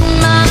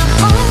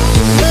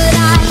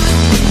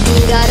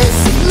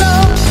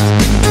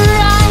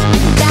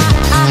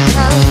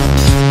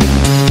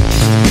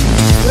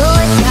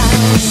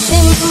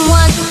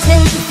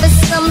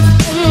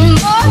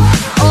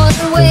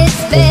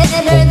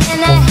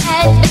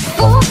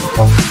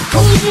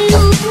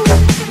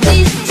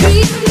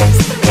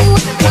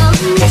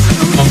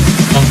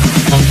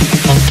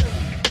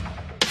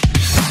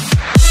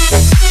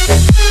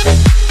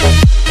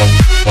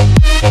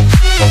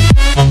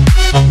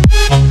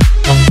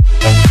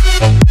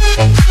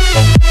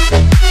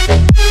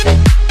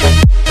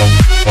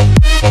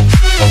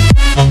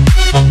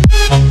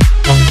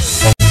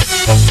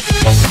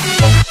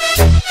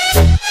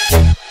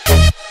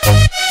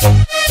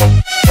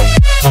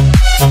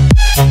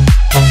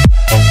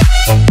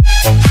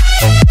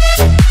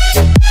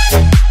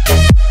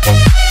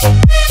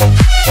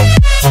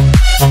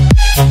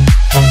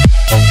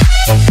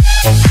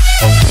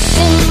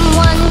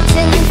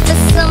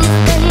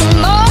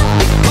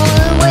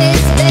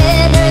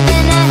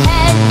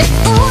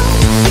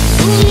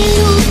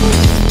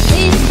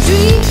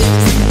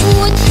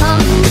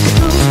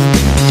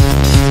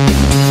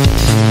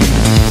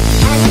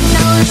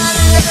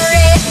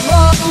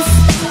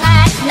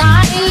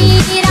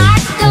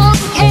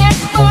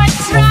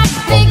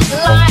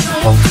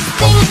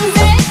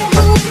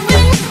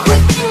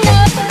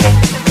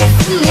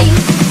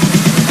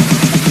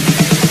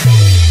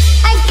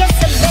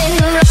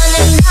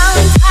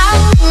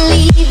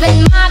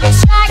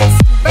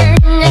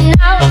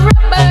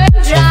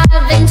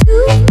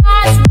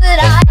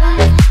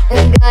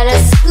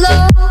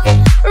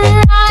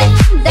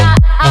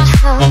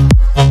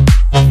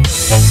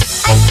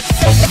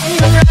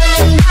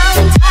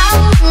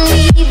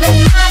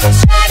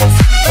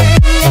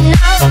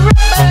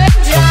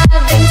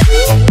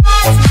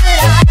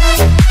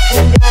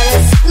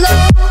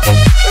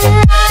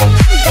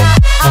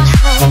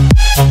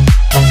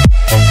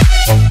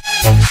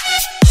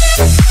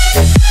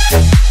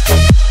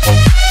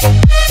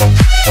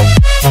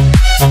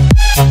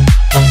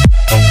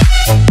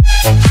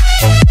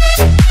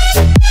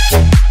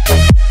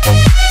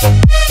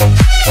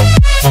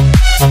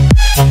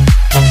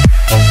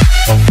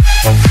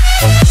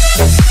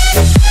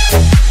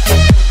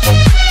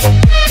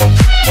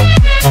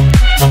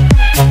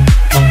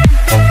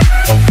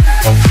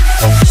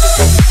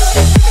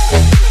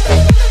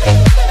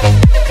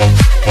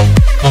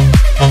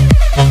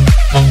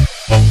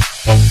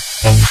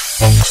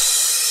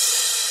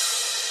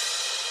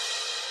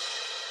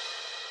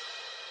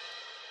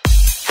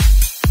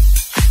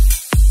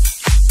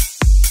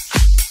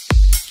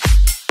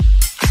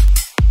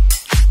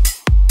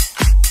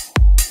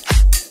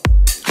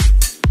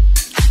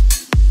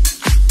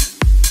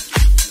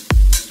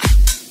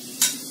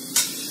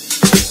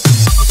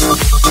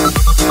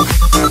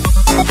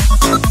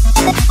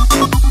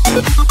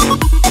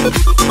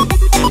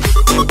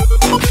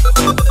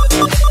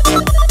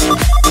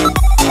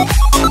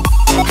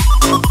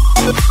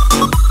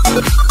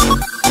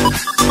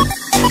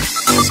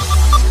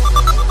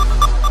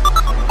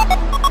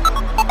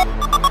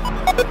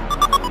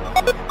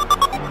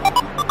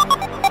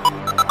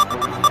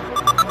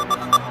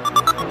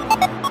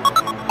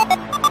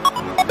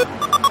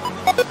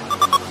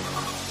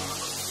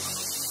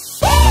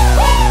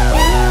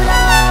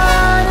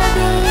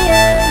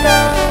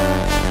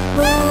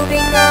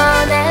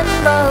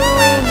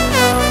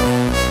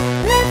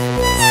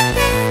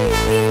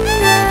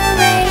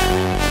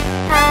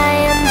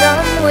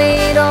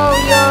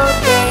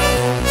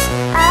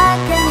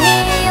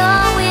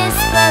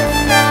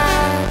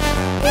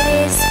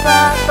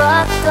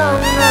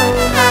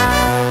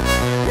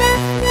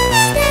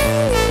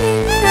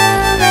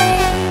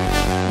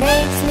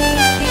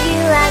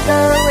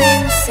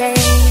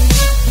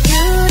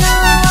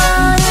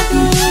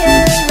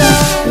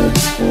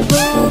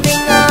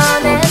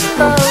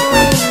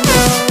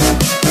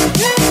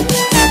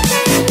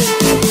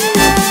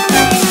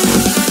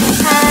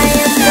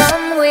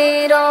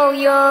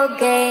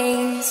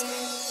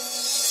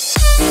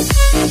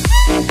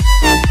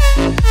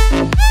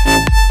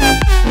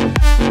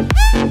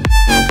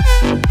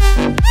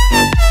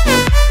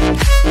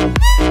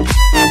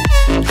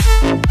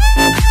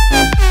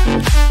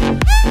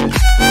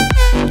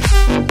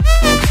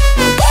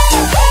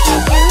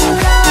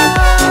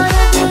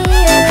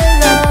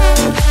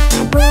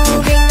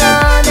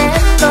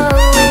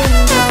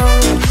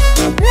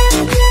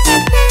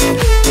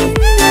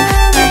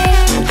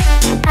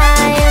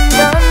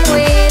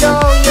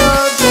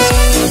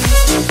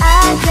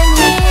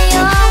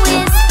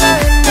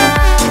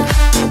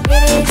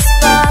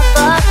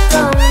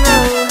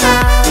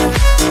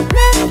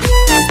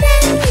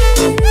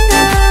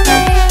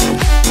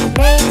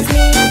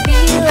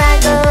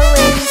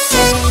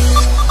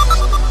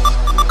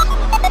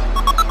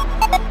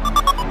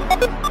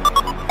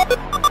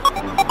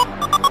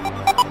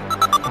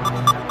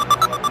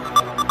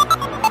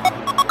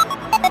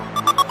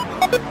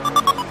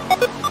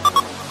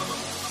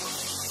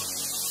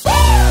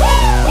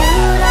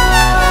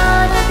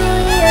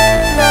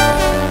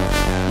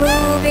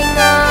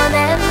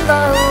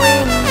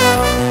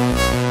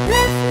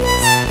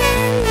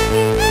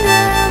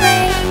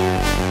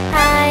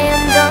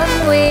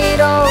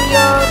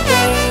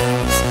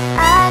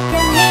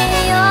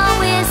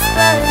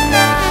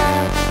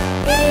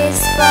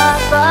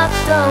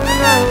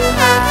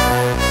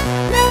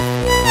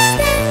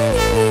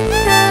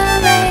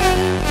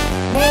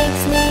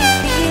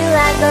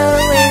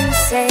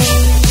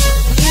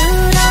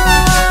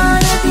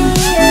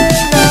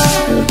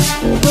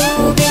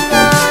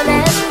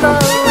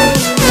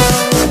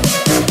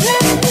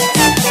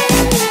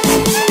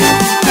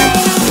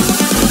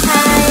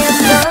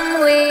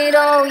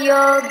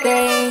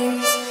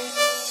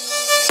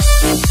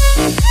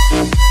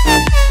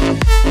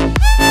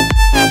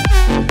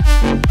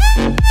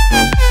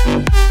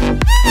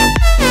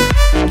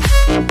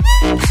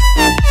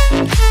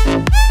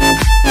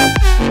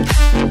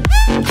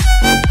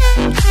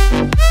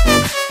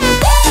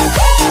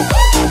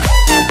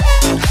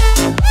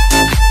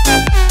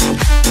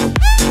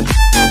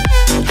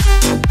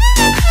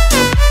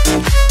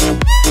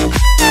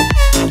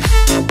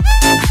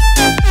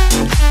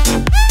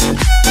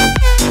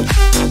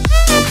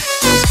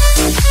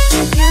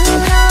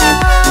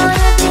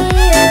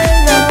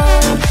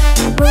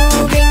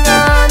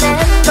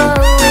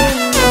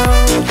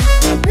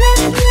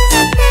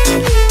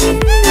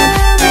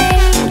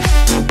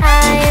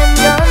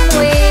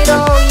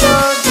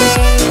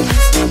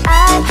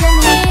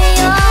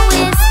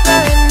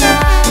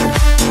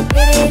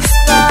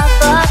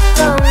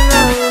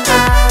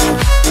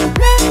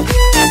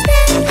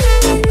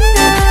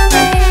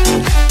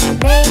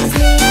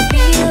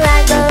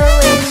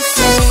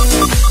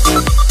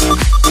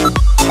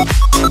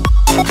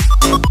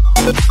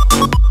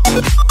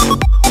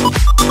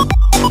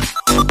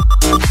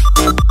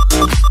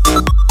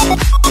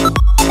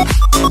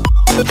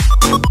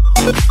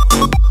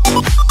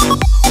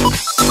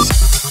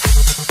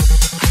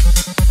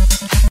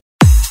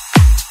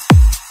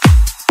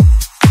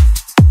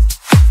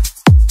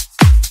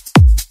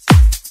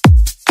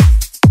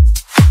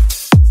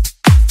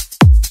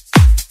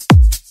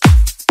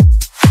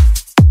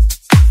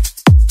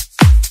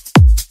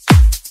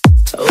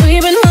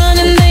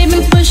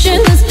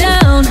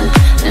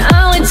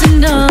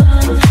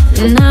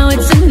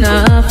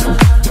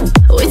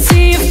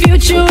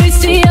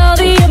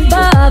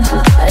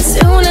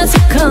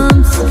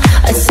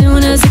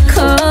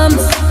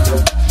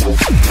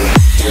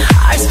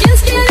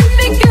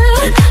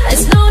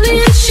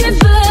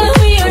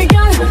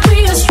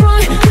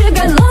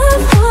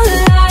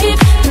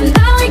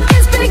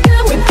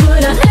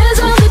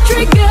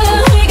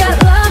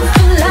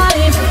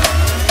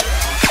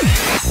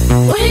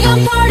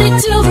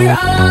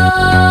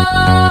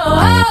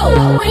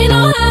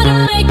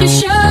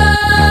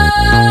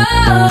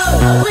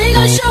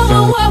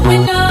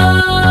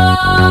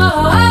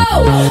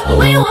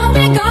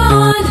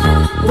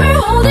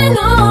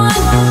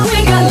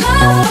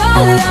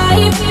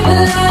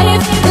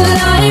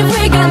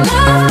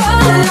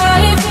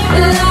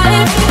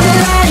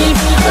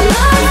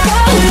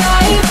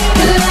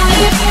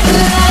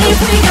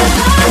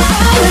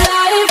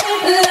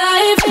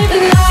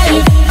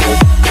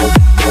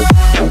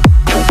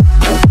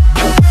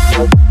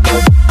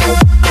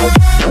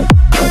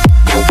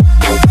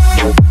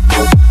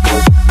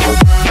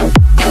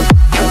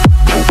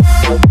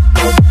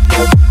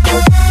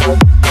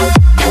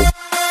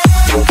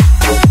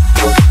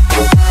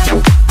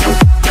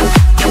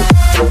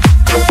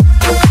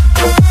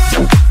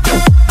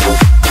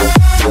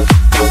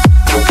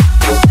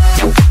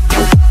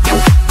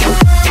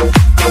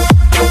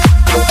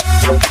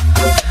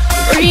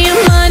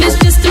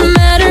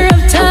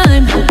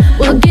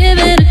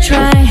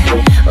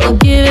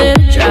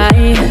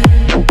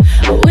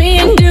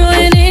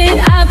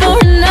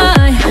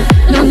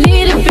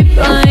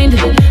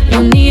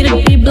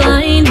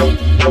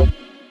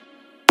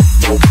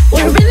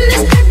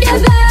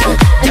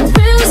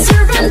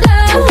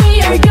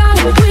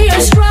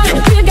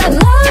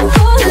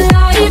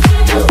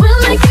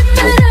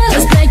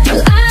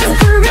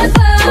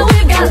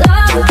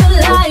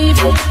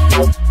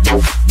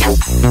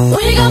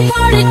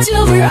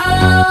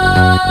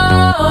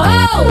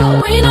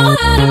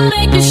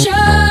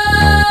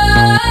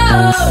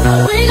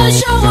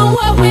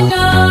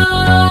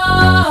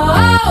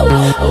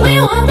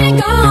be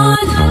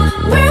gone.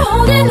 We're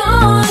holding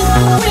on.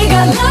 We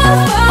got love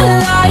for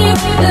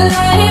life,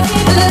 life,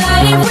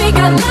 life. We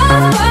got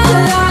love for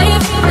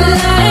life,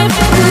 life,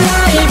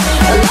 life.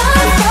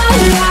 Love for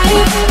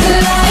life,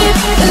 life,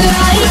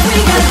 life. We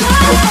got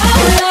love for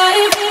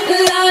life,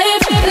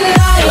 life,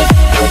 life.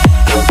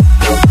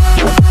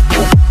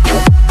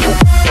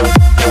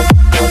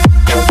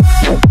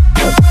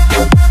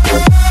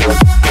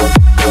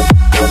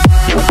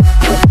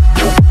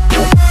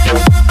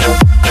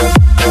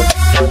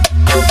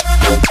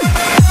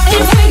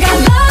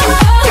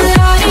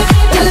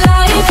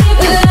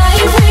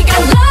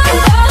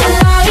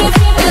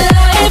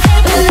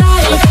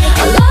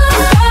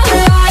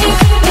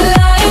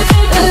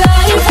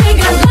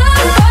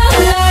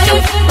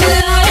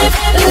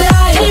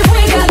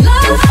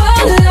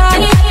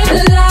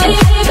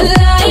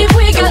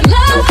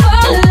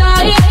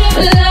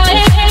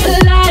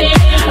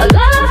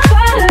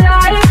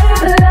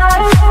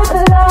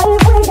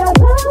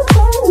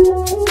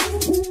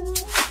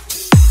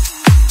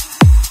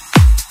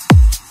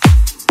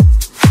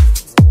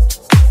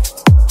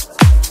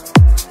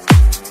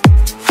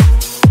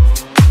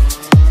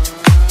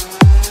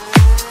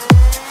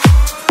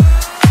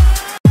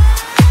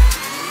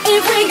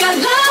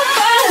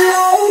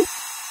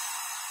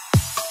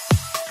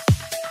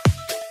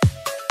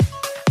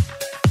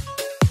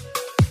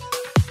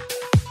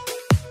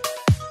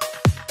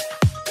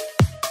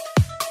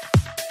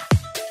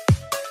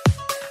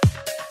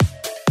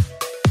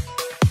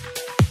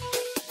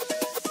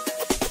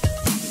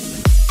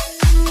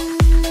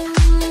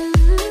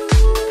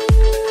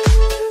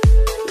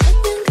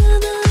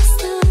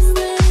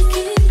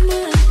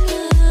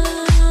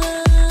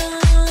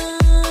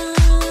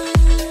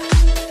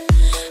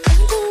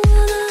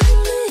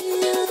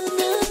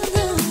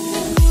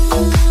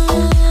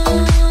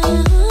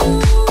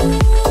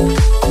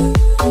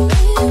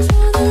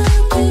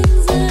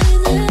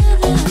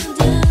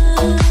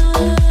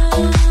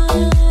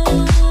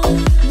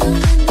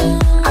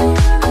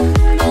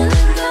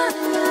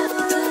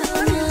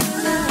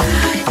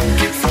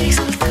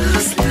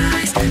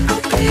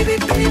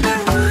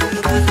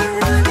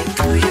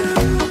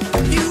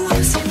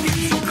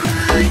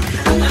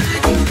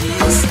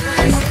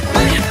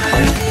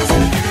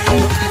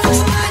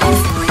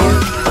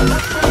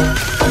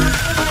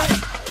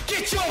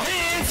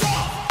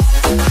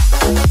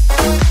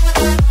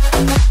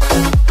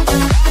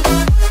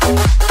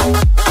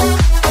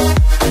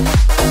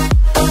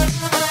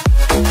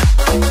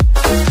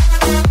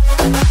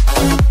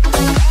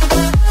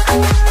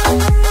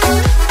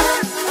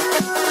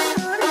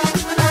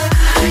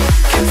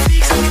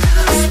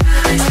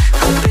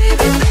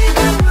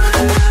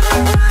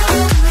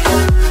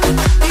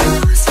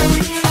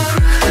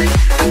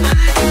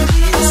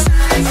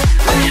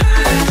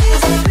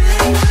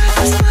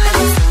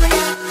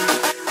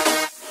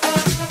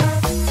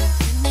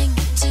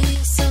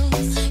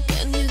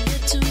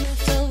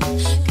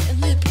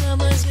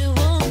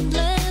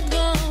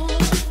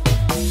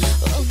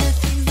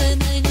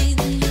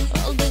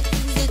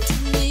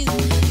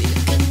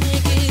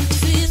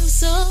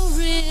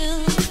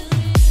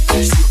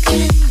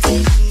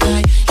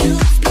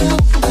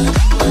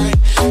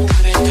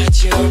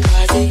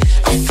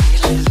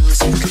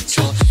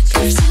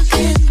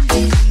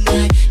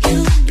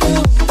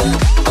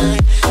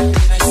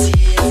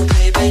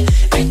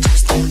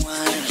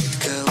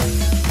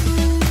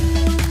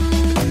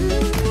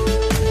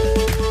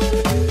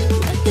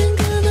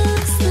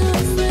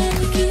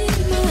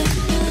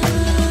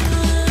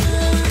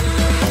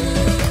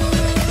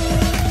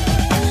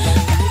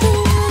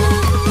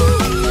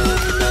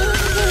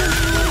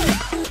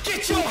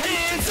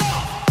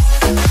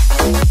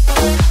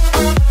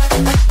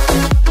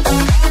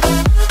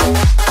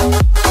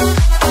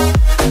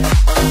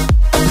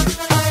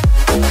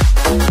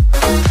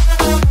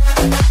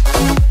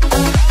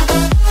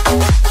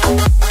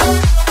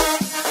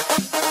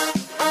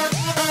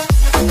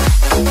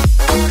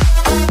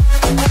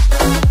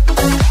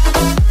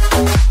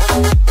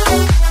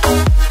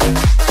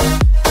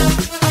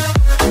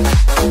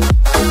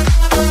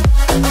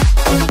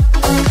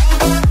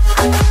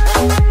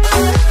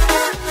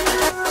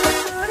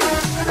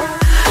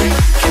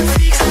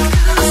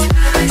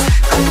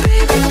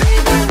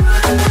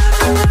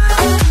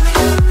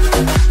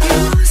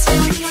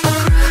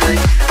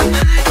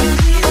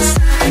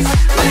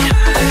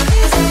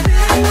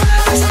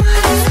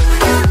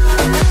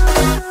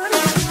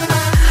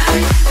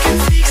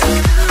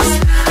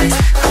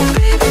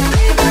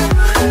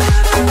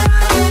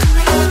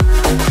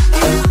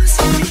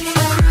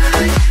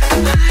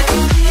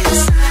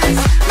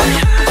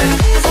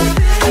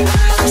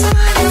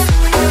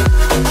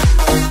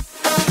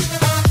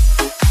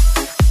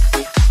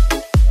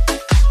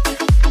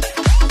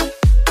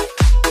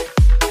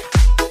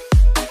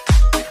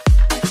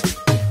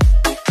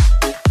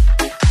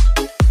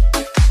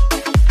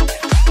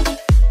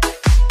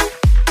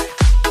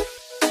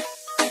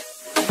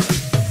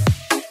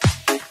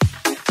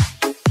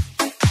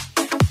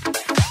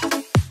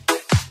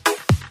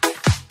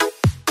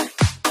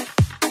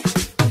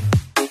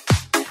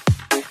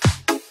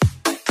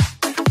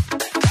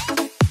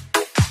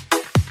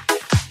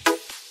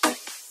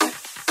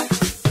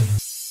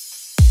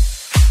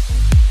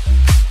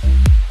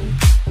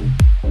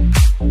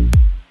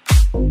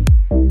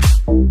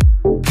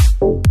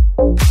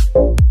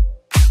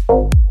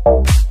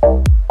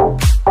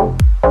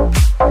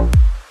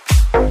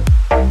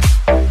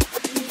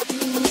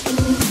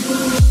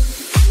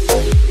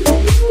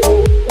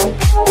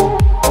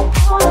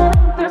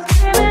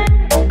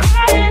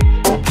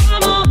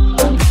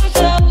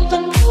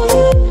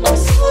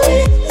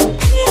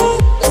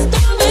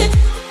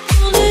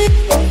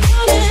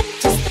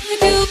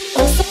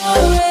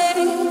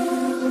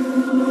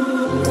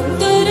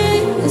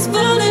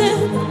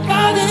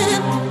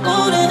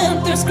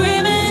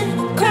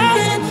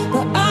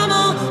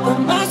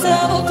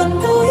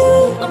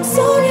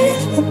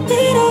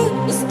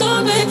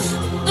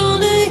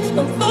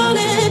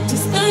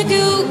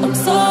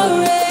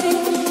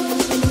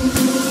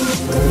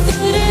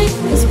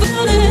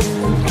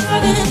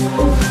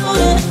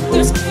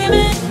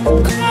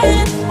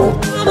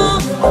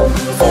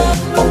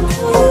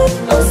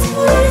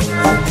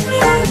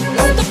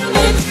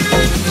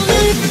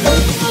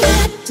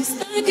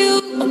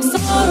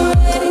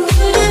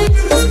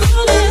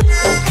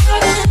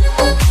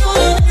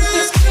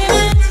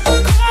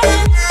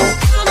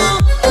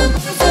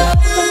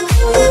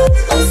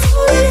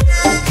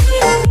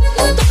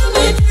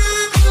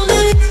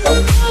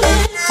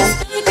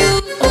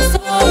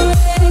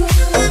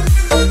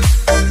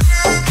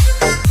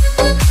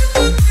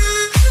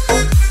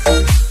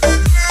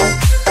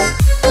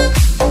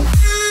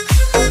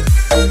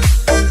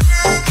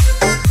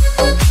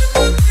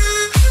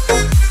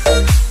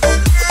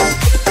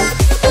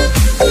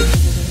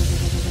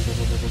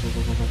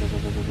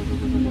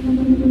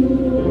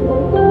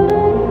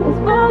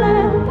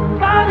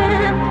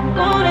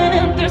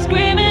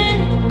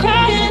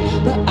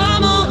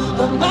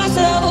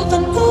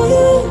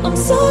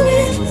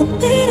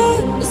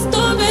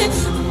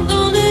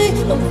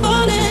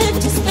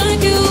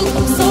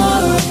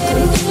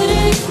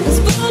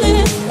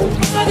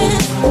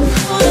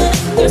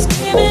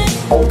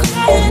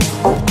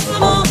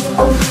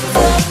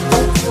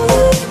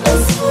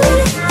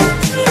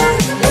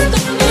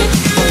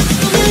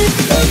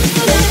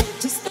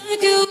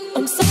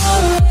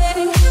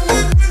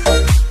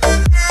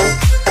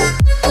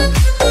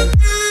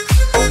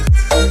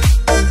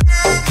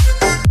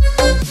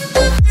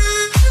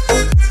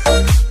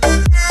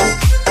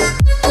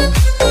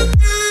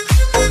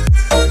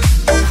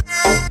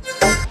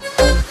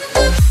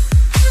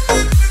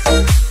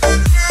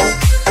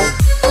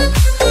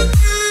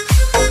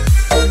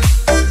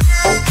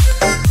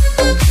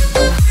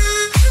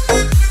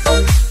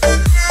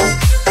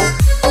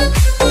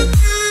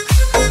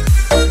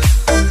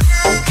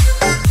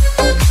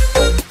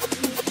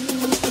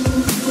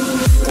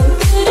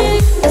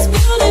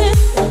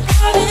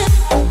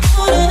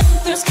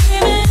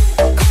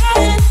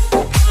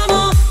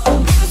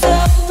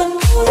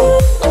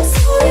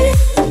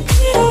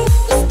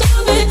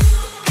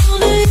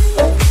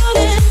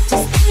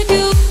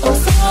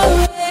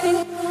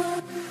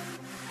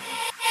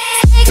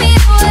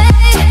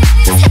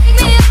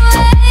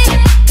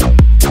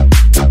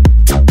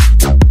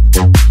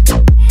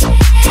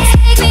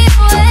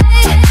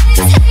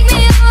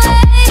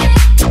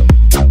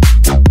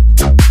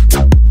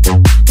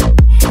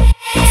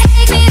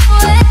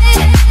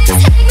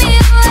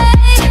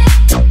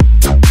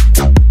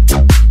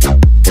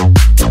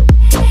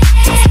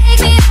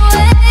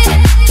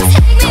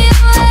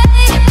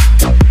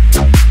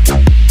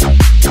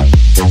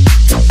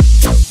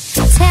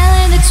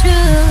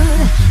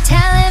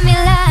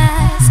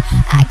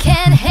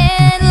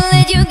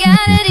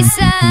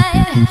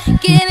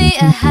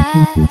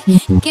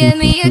 Give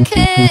me a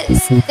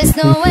kiss, there's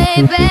no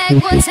way back.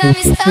 One time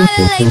you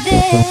started like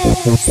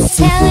this,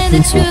 telling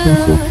the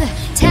truth,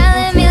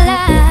 telling me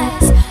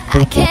lies.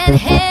 I can't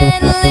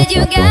handle it,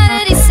 you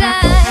gotta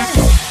decide.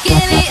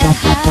 Give me a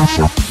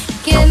hug,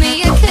 give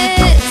me a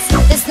kiss,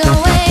 there's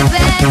no way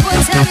back.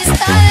 One time you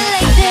started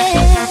like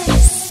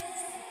this.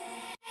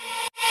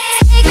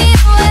 Take me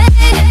away,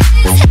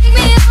 take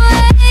me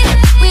away.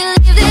 We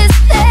leave this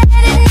bed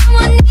and no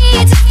one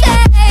needs to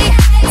stay.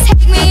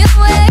 Take me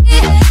away,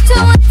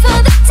 don't wait for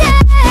the day.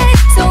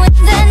 So in the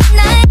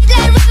night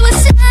that we will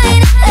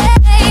shine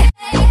away.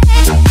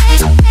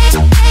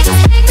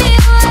 Take me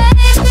away,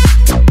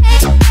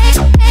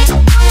 no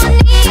one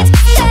needs to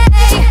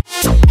stay.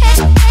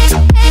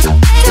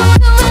 Don't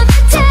go on the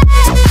day, we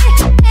will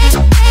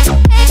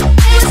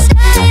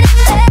shine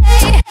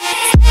away.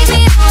 Take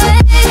me away,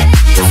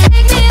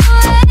 take me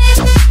away.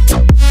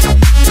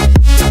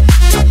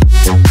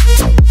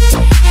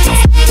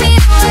 Take me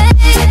away,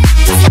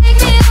 take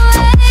me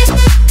away.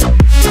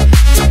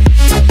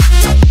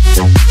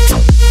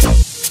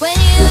 When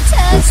you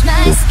touch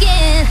my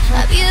skin, a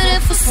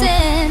beautiful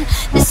sin.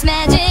 This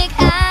magic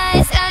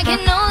eyes I can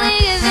only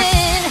give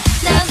in.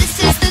 Now this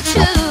is the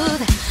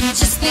truth,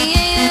 just me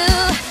and you.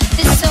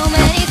 There's so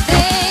many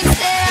things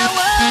that I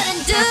wanna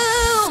do.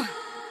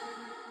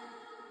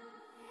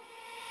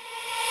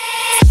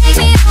 Take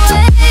me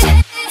away,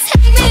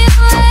 take me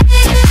away.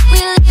 We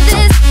leave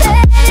this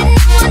bed and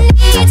no one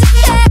needs to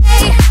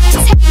stay.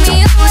 Take me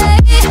away,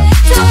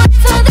 don't wait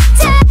for the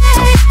day.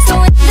 So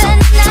in the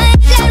night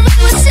that we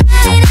will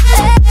shine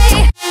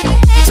away.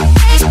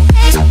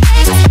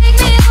 Take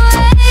me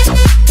away.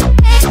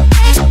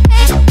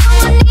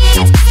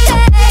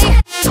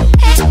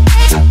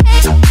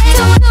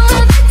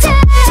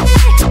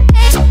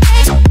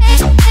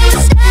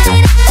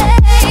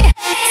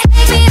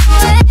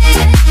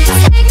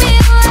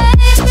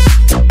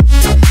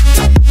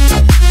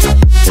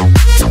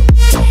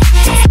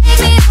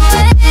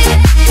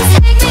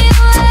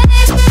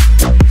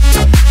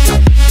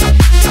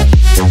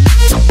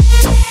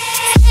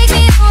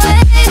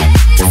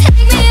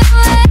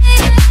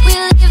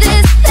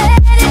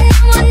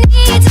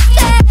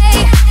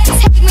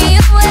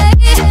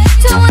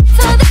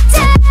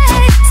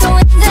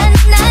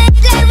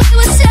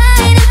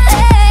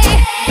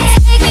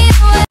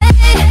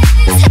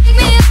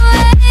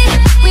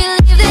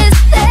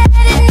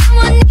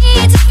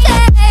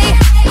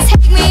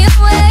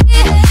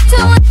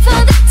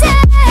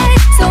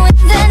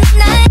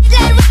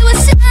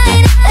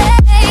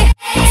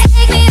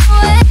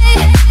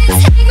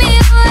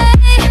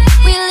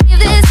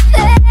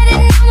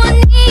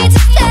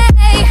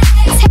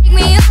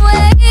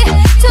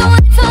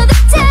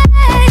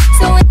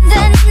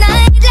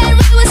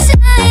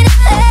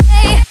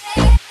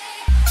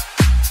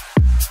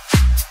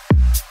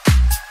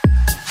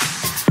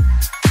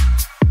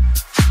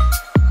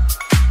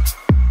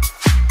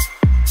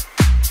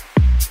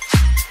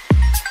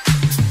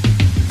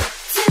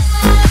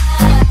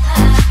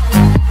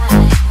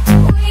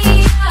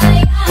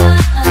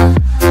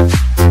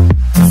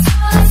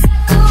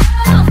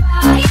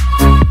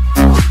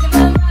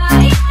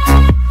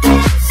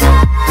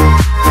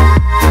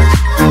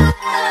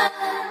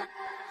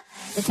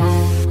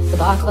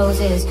 bar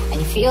closes and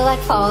you feel like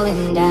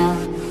falling down,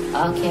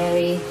 I'll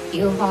carry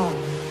you home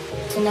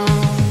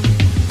tonight.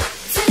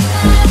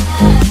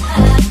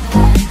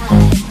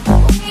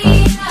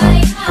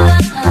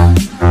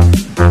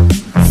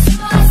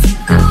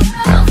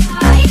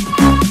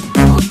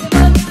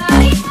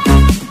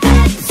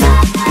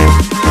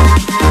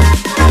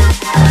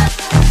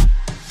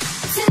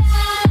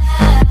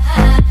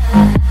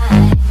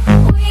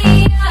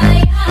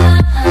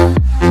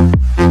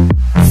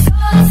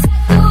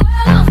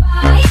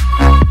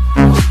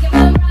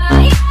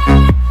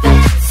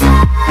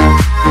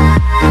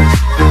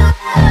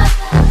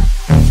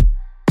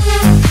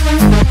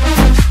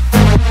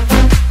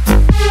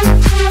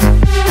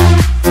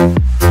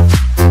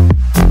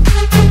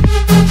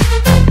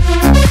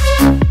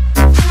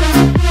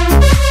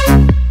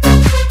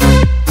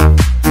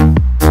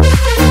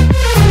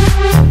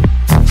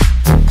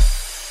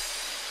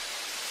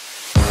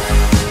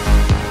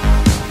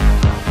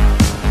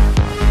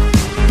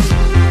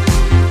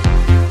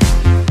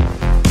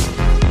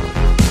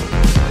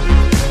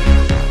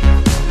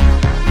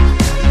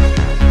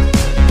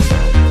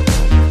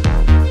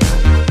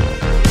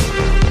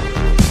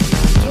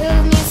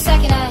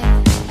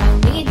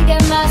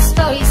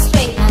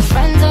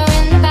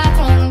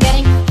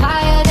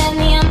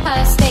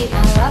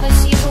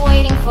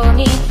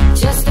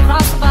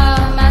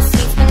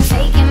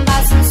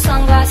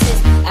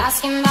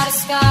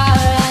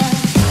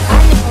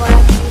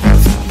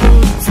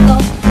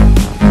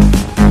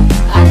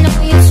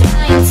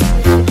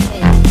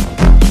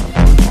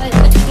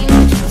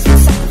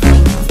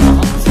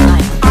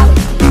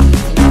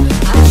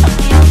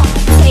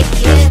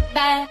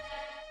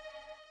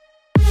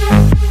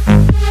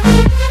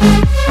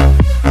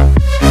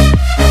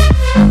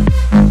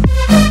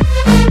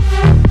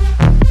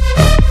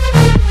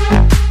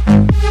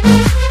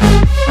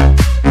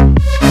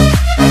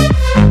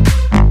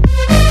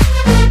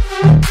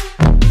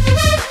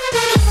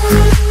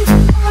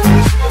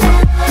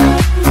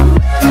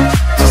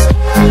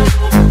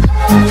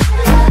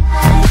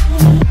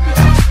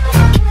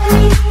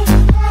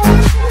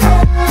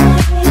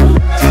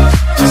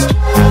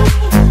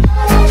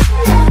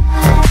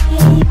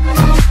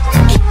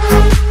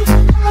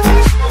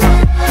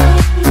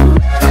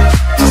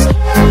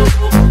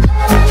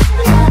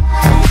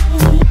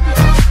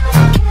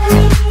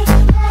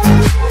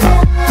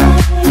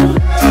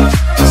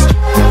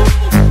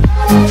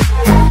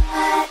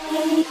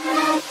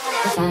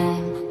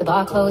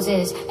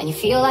 Closes and you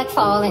feel like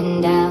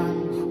falling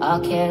down, I'll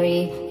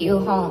carry you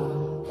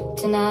home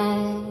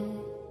tonight.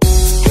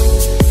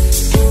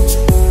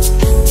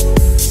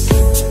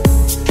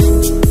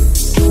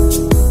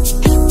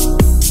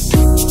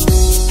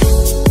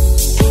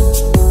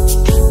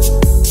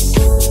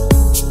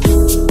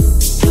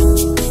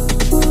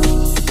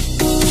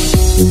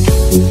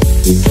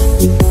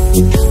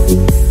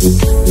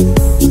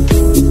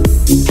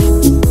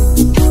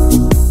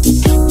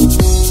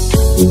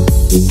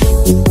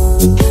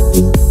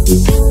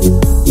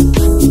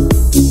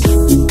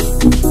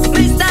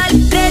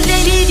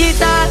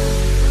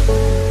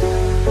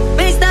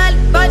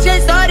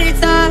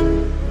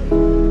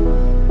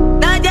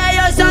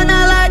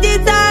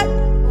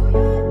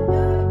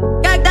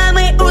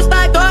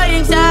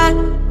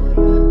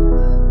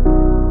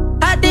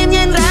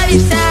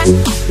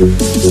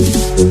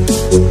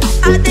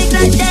 А ты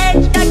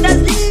краснеешь, когда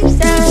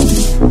злишься.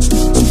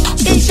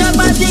 Еще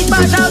подлить,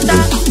 пожалуйста.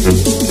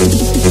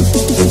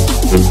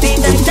 Ты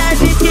тогда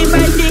же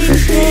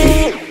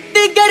симпатичнее.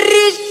 Ты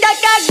горишь,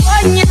 как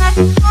огонь.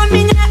 У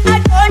меня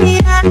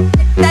агония.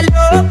 Это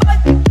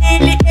любовь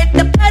или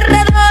это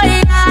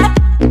паранойя?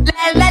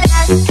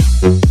 Ля-ля-ля,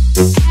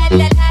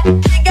 ля-ля-ля.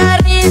 Ты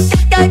горишь,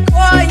 как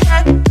огонь.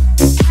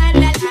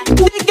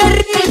 Ты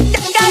горишь,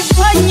 как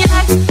огонь.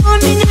 У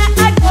меня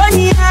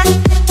агония.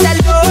 Это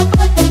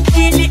любовь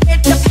или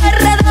это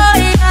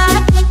паранойя?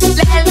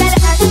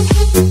 Ля-ля-ля,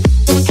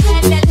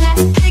 ля-ля-ля.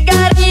 Ты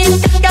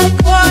горишь, как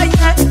огонь.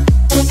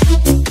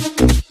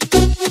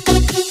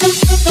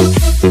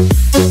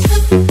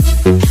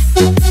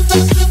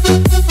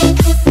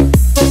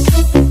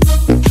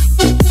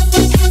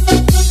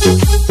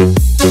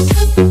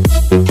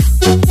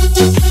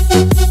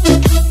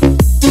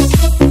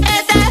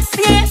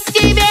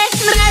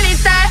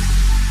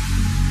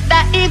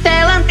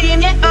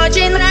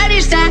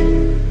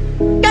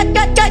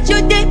 Хочу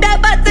тебя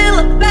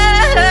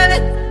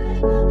поцеловать,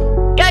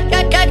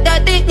 когда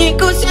ты не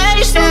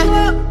кусаешься.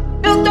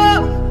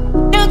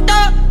 Никто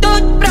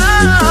тут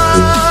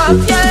прав,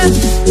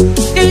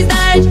 Ты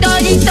знаешь, что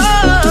никто.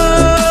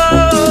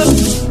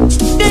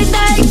 Ты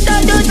знаешь, что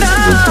тут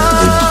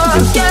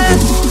прав,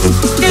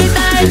 Ты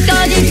знаешь, что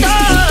никто.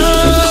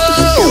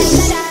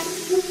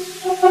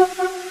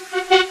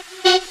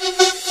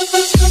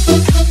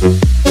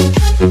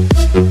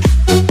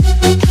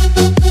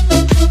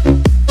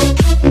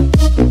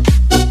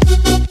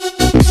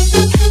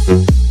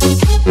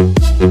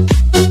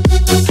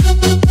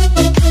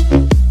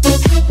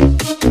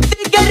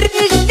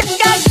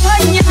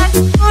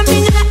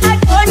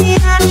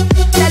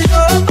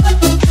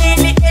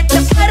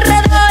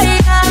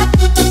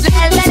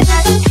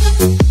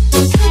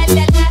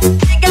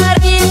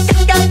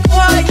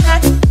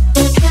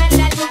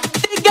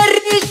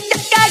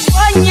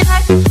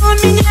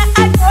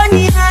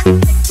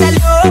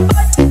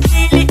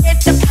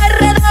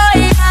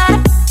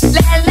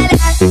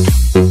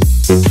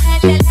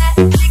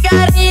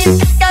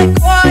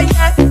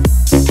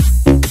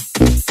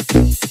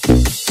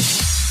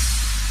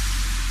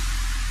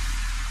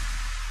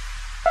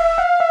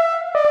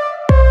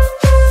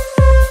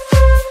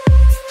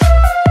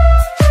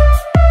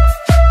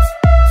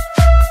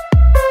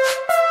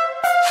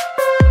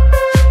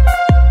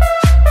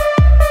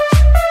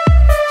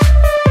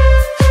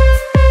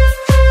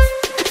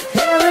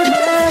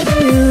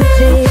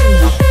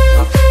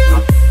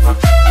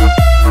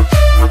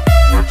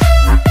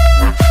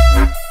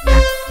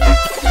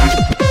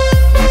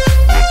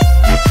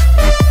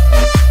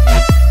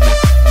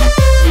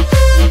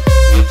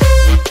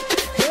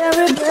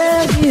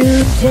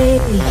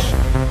 take,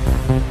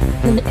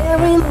 and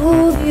every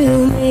move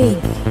you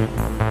make,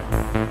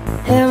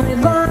 every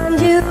bond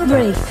you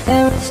break,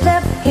 every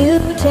step you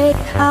take,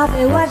 I'll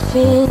be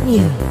watching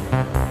you.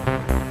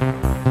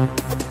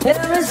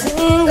 Every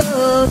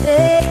single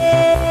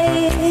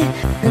day,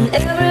 and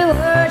every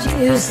word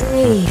you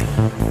say,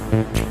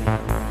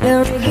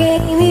 every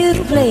game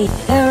you play,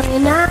 every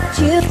night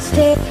you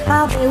stay,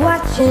 I'll be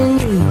watching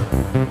you.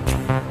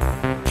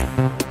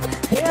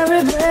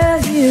 Every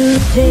breath you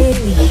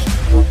take,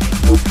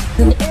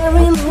 and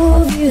every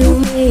move you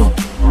make,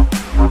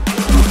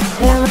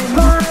 every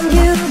bond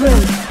you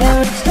break,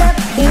 every step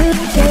you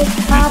take,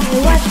 I'll be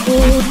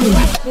watching you.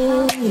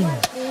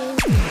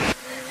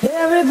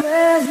 Every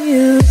breath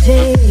you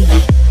take,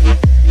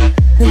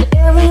 and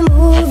every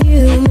move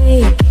you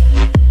make,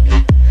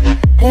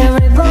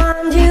 every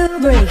bond you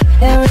break,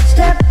 every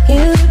step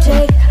you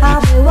take,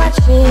 I'll be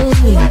watching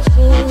you.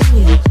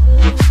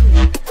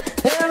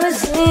 Every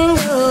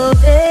single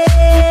day,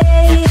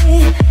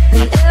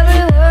 and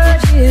every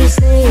word you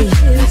say,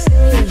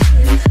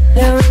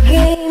 every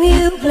game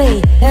you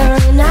play,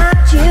 every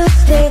night you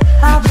stay,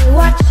 I'll be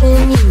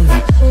watching you.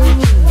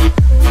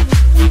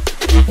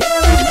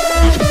 Every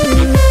breath you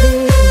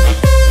take.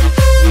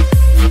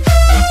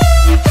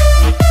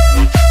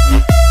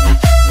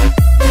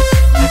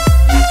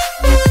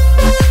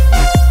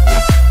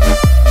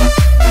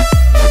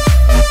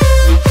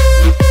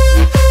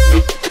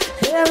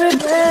 Every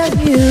breath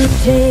you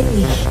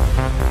take,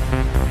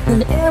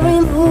 and every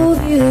move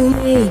you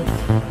make,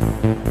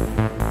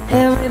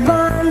 every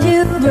bond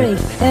you break,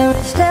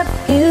 every step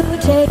you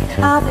take,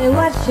 I'll be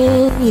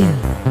watching you.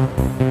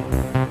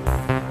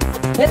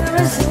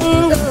 Every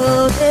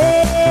single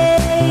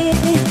day,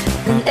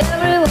 and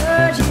every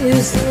word you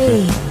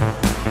say,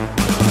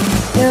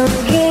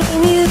 every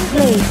game you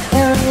play,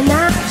 every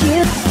night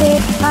you stay,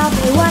 I'll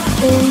be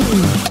watching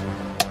you.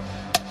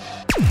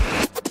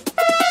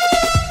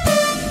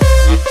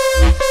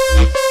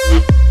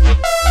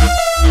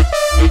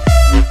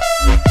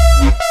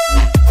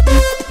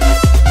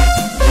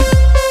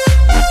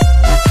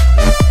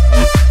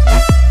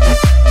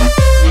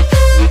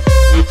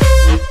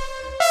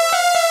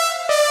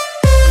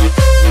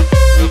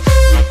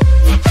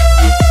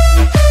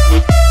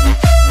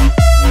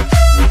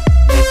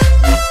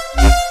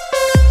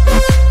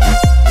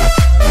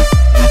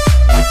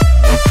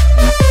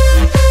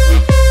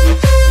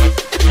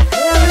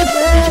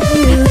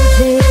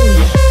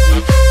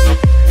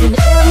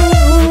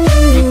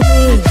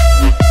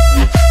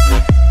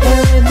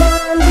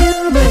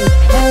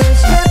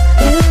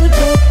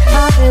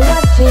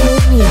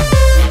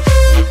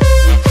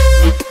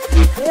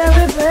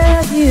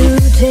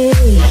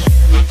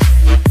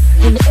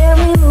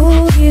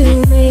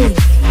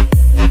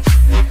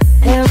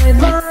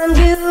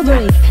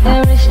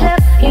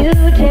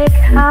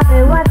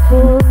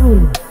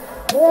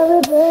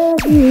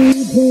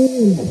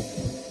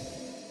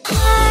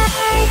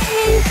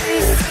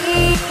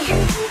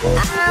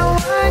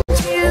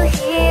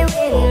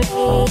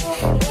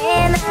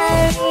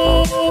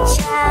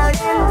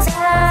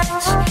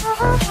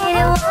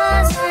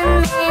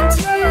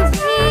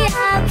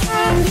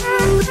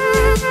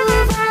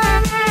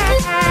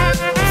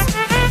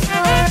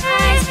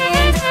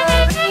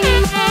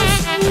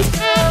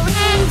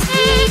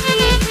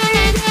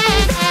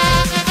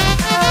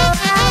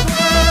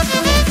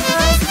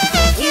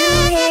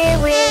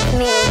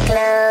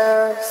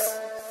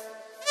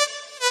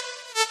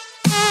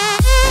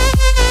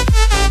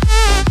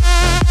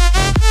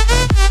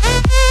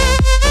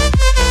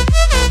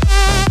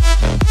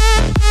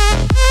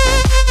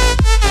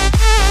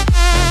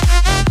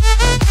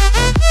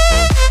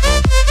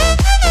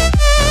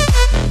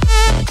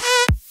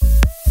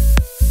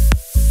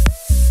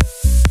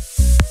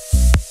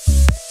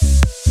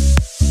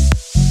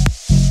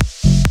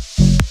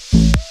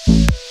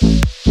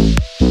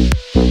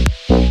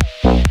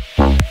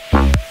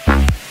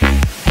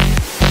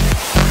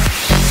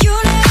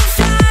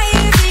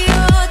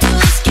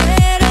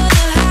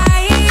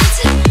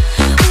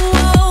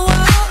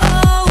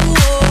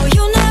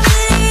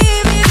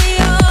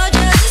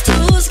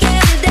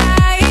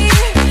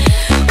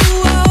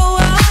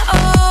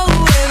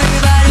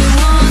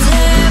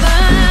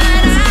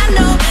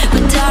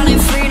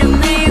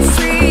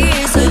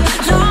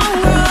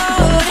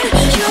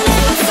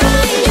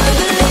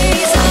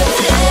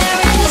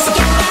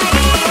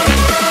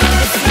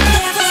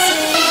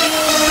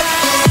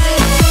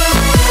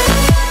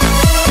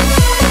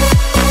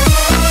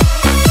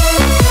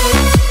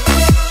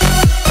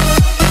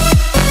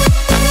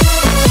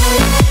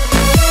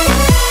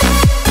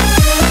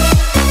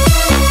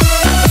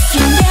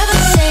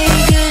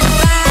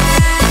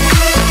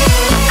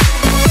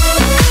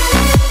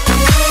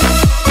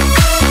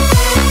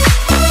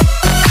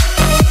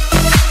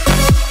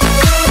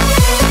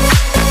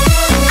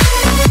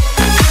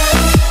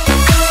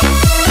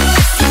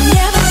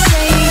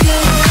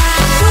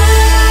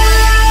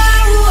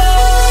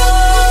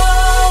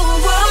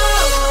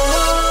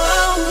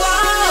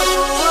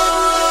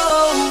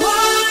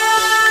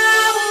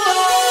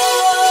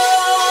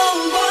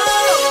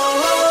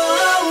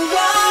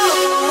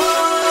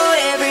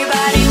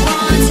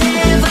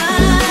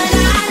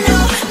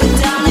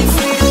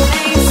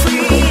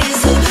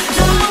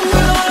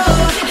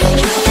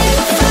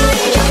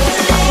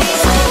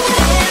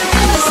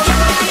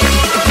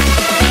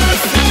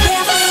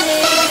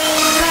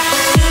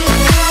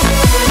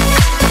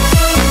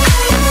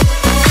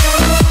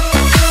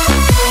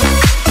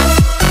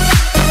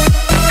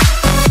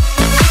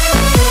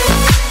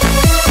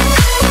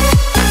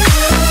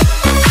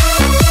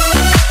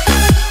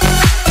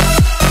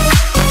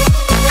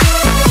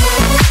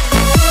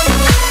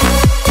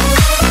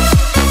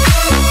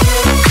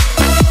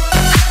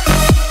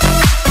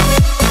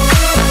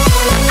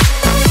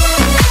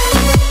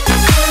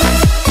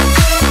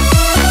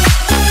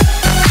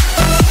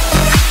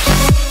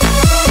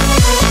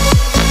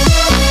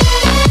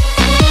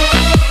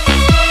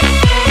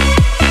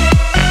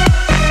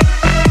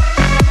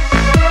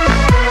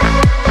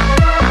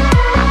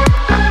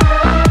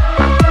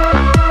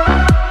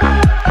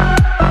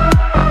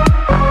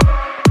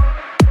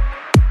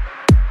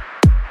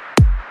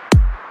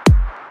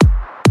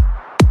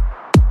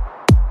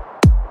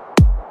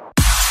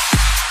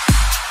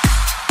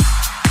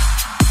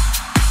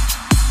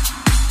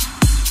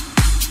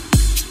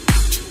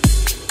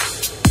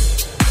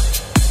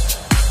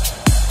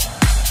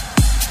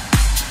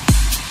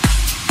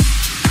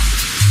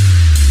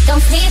 Don't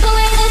sleep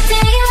away the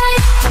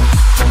daylight.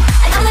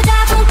 And on the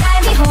dark won't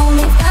guide me home.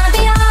 It's gonna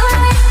be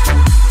alright.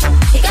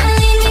 You're gonna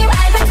lead me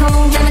right back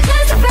home. Am I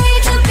just afraid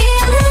to be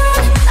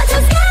alone? I'm too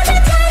scared to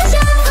tell the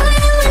show for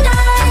you and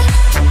I.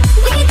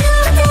 We do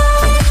it.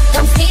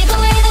 Don't sleep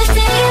away the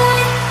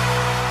daylight.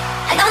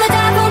 And on the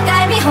dark won't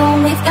guide me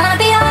home. It's gonna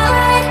be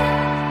alright.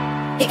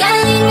 You're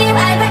gonna lead me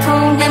right back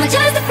home. Am I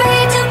just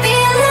afraid to be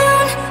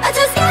alone? I'm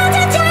too scared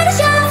to tell the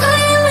show for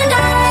you and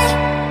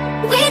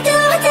I. We do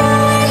it.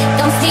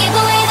 Don't sleep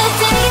away the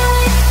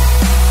daylight.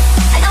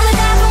 And on the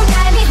dark won't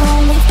guide me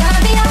home. It's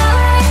gonna be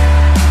alright.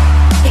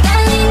 You're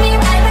gonna lead me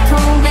right back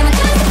home. Am I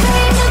just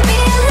afraid to be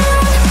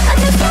alone? I'm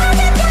too scared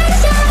to tell the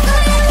show for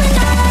you and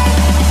I.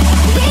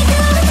 We do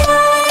it.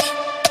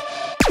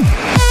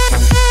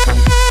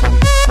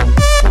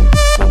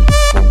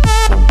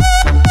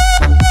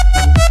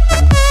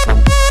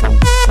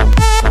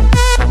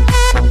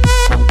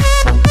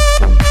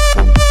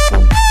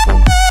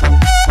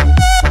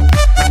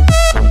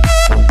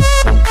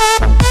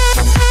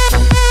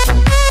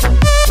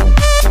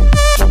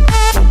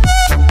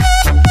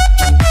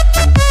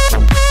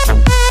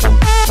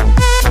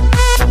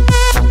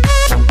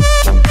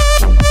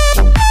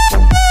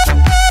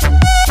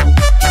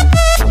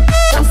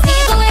 Don't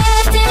sleep away the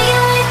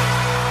daylight.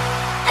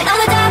 And on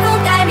the dark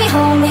won't guide me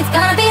home. It's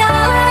gonna be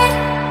alright.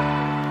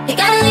 You're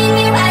gonna lead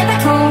me right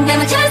back home. Am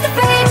I just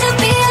afraid to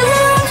be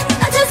alone?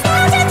 I'm too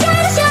scared to tell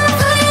the show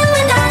for you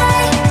and I.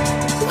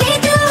 We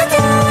do it.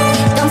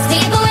 Don't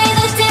sleep away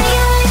the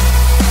daylight.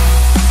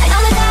 And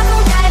on the dark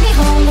won't guide me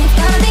home. It's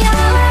gonna be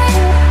alright.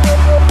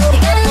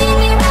 You're gonna lead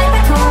me right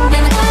back home.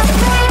 Am I just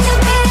afraid to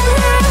be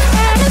alone?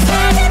 I'm too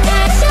scared to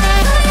tell the show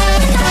for you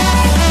and I.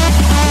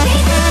 We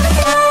do it.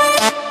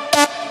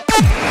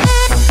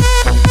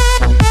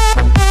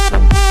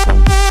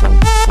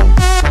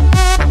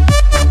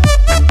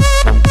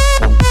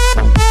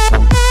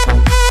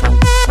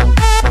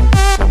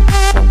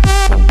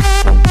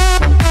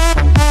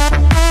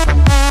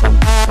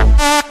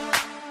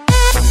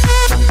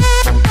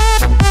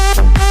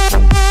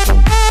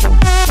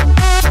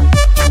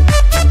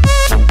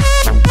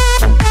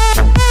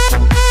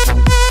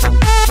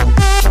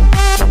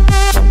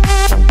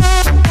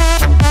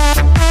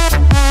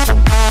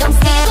 Don't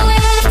sleep away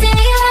the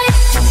daylight.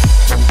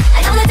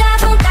 And on the dark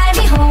won't guide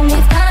me home.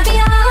 It's gonna be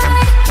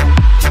alright.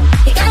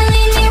 You're gonna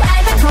lead me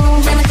right back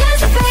home. Am I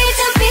just afraid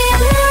to be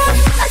alone?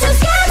 I'm too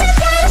scared to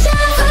tell the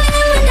show for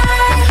you and I.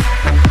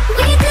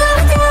 We do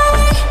it.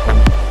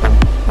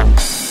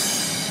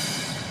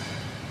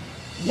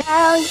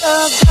 Now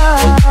you're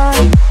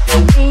gone. I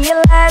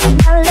realize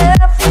my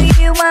love for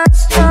you was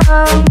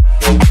strong,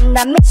 and I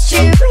miss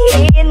you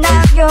here.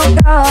 Now you're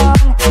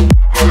gone.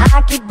 I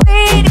keep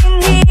waiting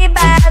here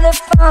by the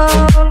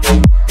phone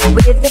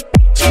with the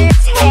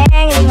pictures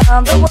hanging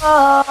on the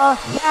wall.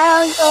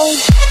 Now you're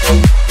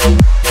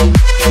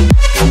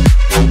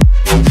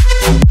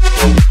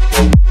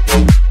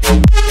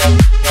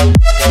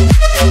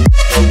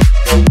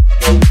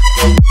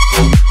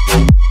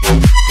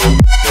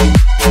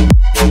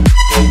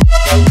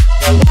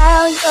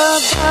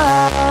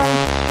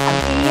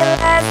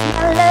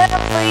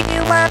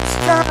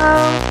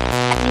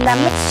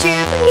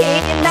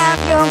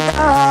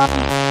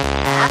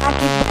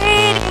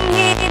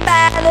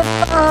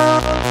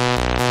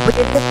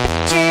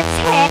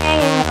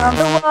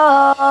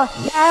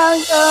Now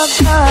you're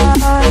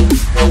gone. I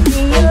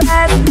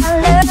realize my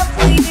love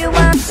for you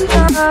was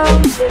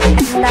strong,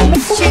 and I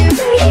miss you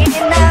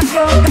here. Now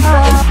you're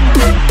gone.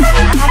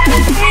 I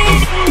keep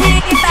waiting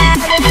here by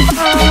the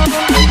phone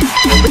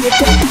with the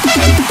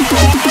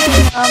pictures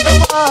hanging on the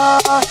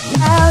wall.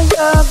 Now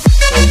you're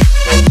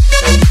gone.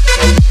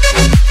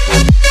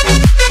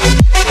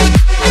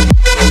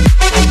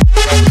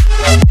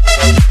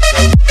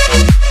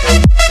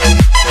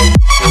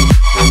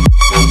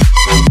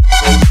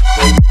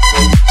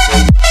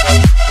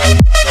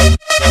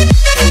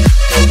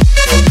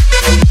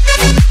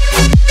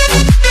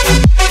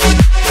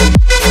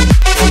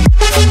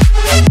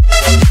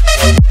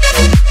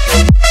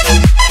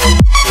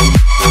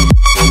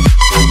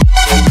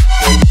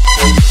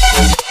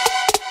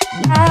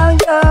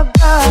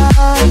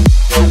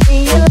 I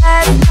realize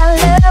my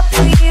love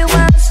for you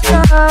was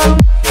strong,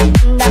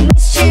 and I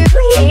miss you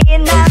here.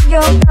 Now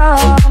you're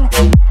gone.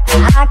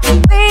 I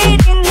keep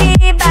waiting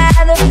here by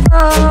the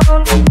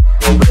phone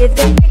with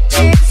the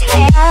pictures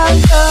hanging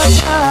on the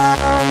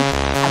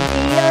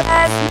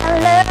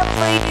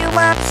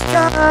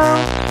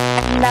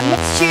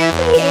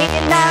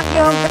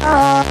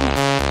wall. Now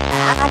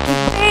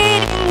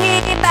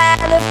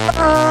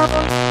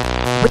you're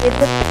with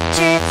the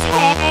pictures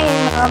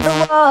hanging on the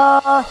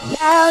wall.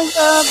 Now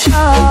you're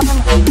gone.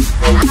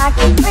 I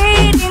keep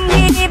waiting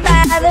here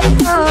by the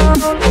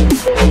phone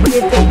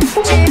with the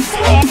pictures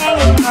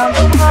hanging on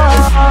the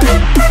wall. Is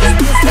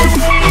this the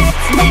way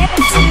it's meant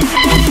to be?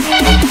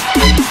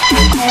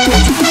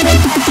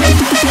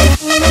 And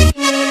it's really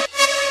me.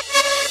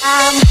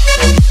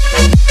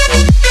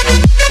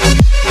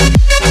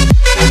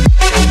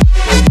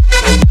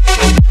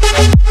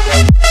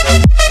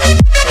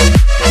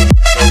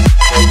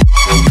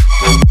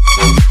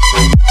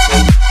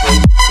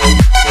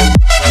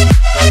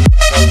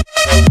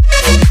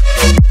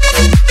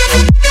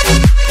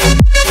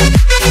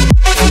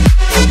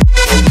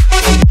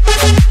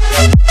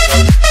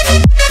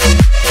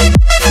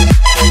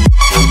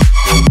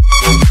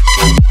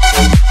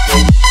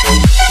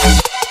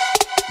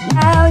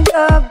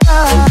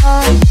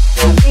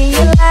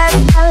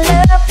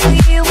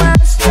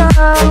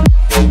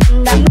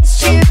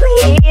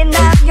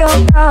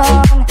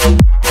 gone.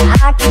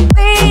 I keep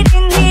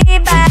waiting here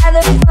by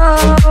the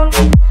phone,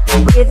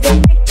 with the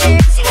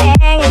pictures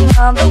hanging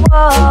on the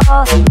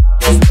wall.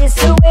 Is this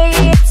the way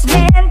it's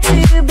meant to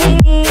be?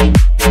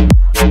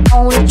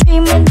 Only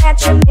dreaming that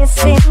you're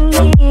missing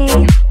me.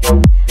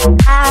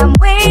 I'm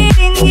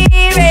waiting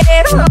here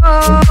at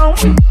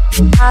home.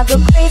 I go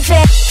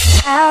crazy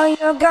how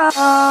you're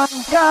gone,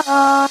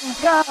 gone,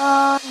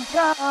 gone,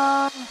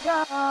 gone,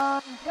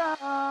 gone,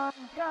 gone,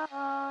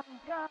 gone,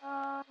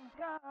 gone,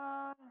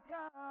 gone,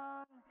 gone.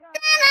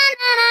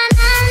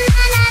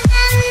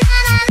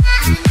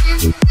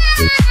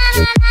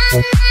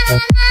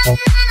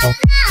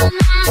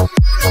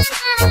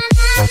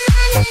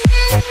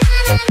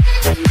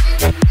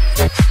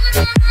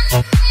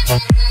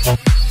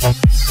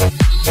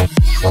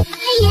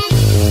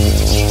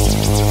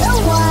 The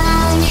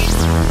one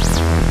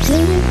who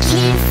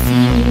can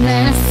see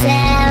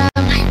myself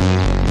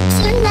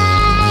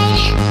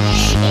tonight.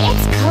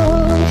 It's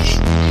cold,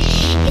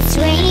 it's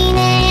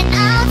raining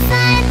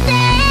outside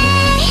there.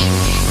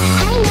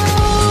 I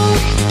know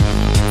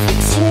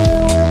it's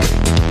true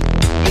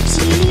that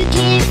you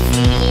can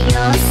see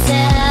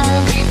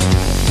yourself.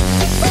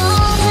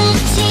 All the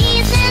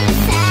tears and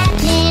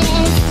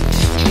sadness,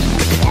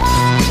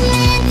 you're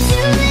meant to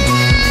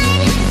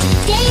lie.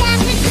 Day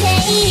after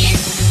day,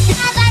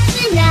 night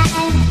after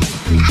night,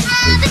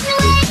 I've been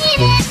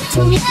waiting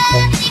to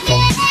love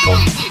again.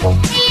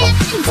 Day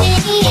after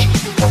day,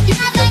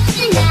 night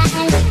after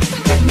night,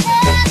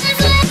 love is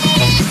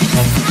waiting.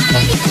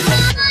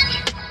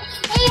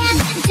 Day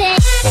after day.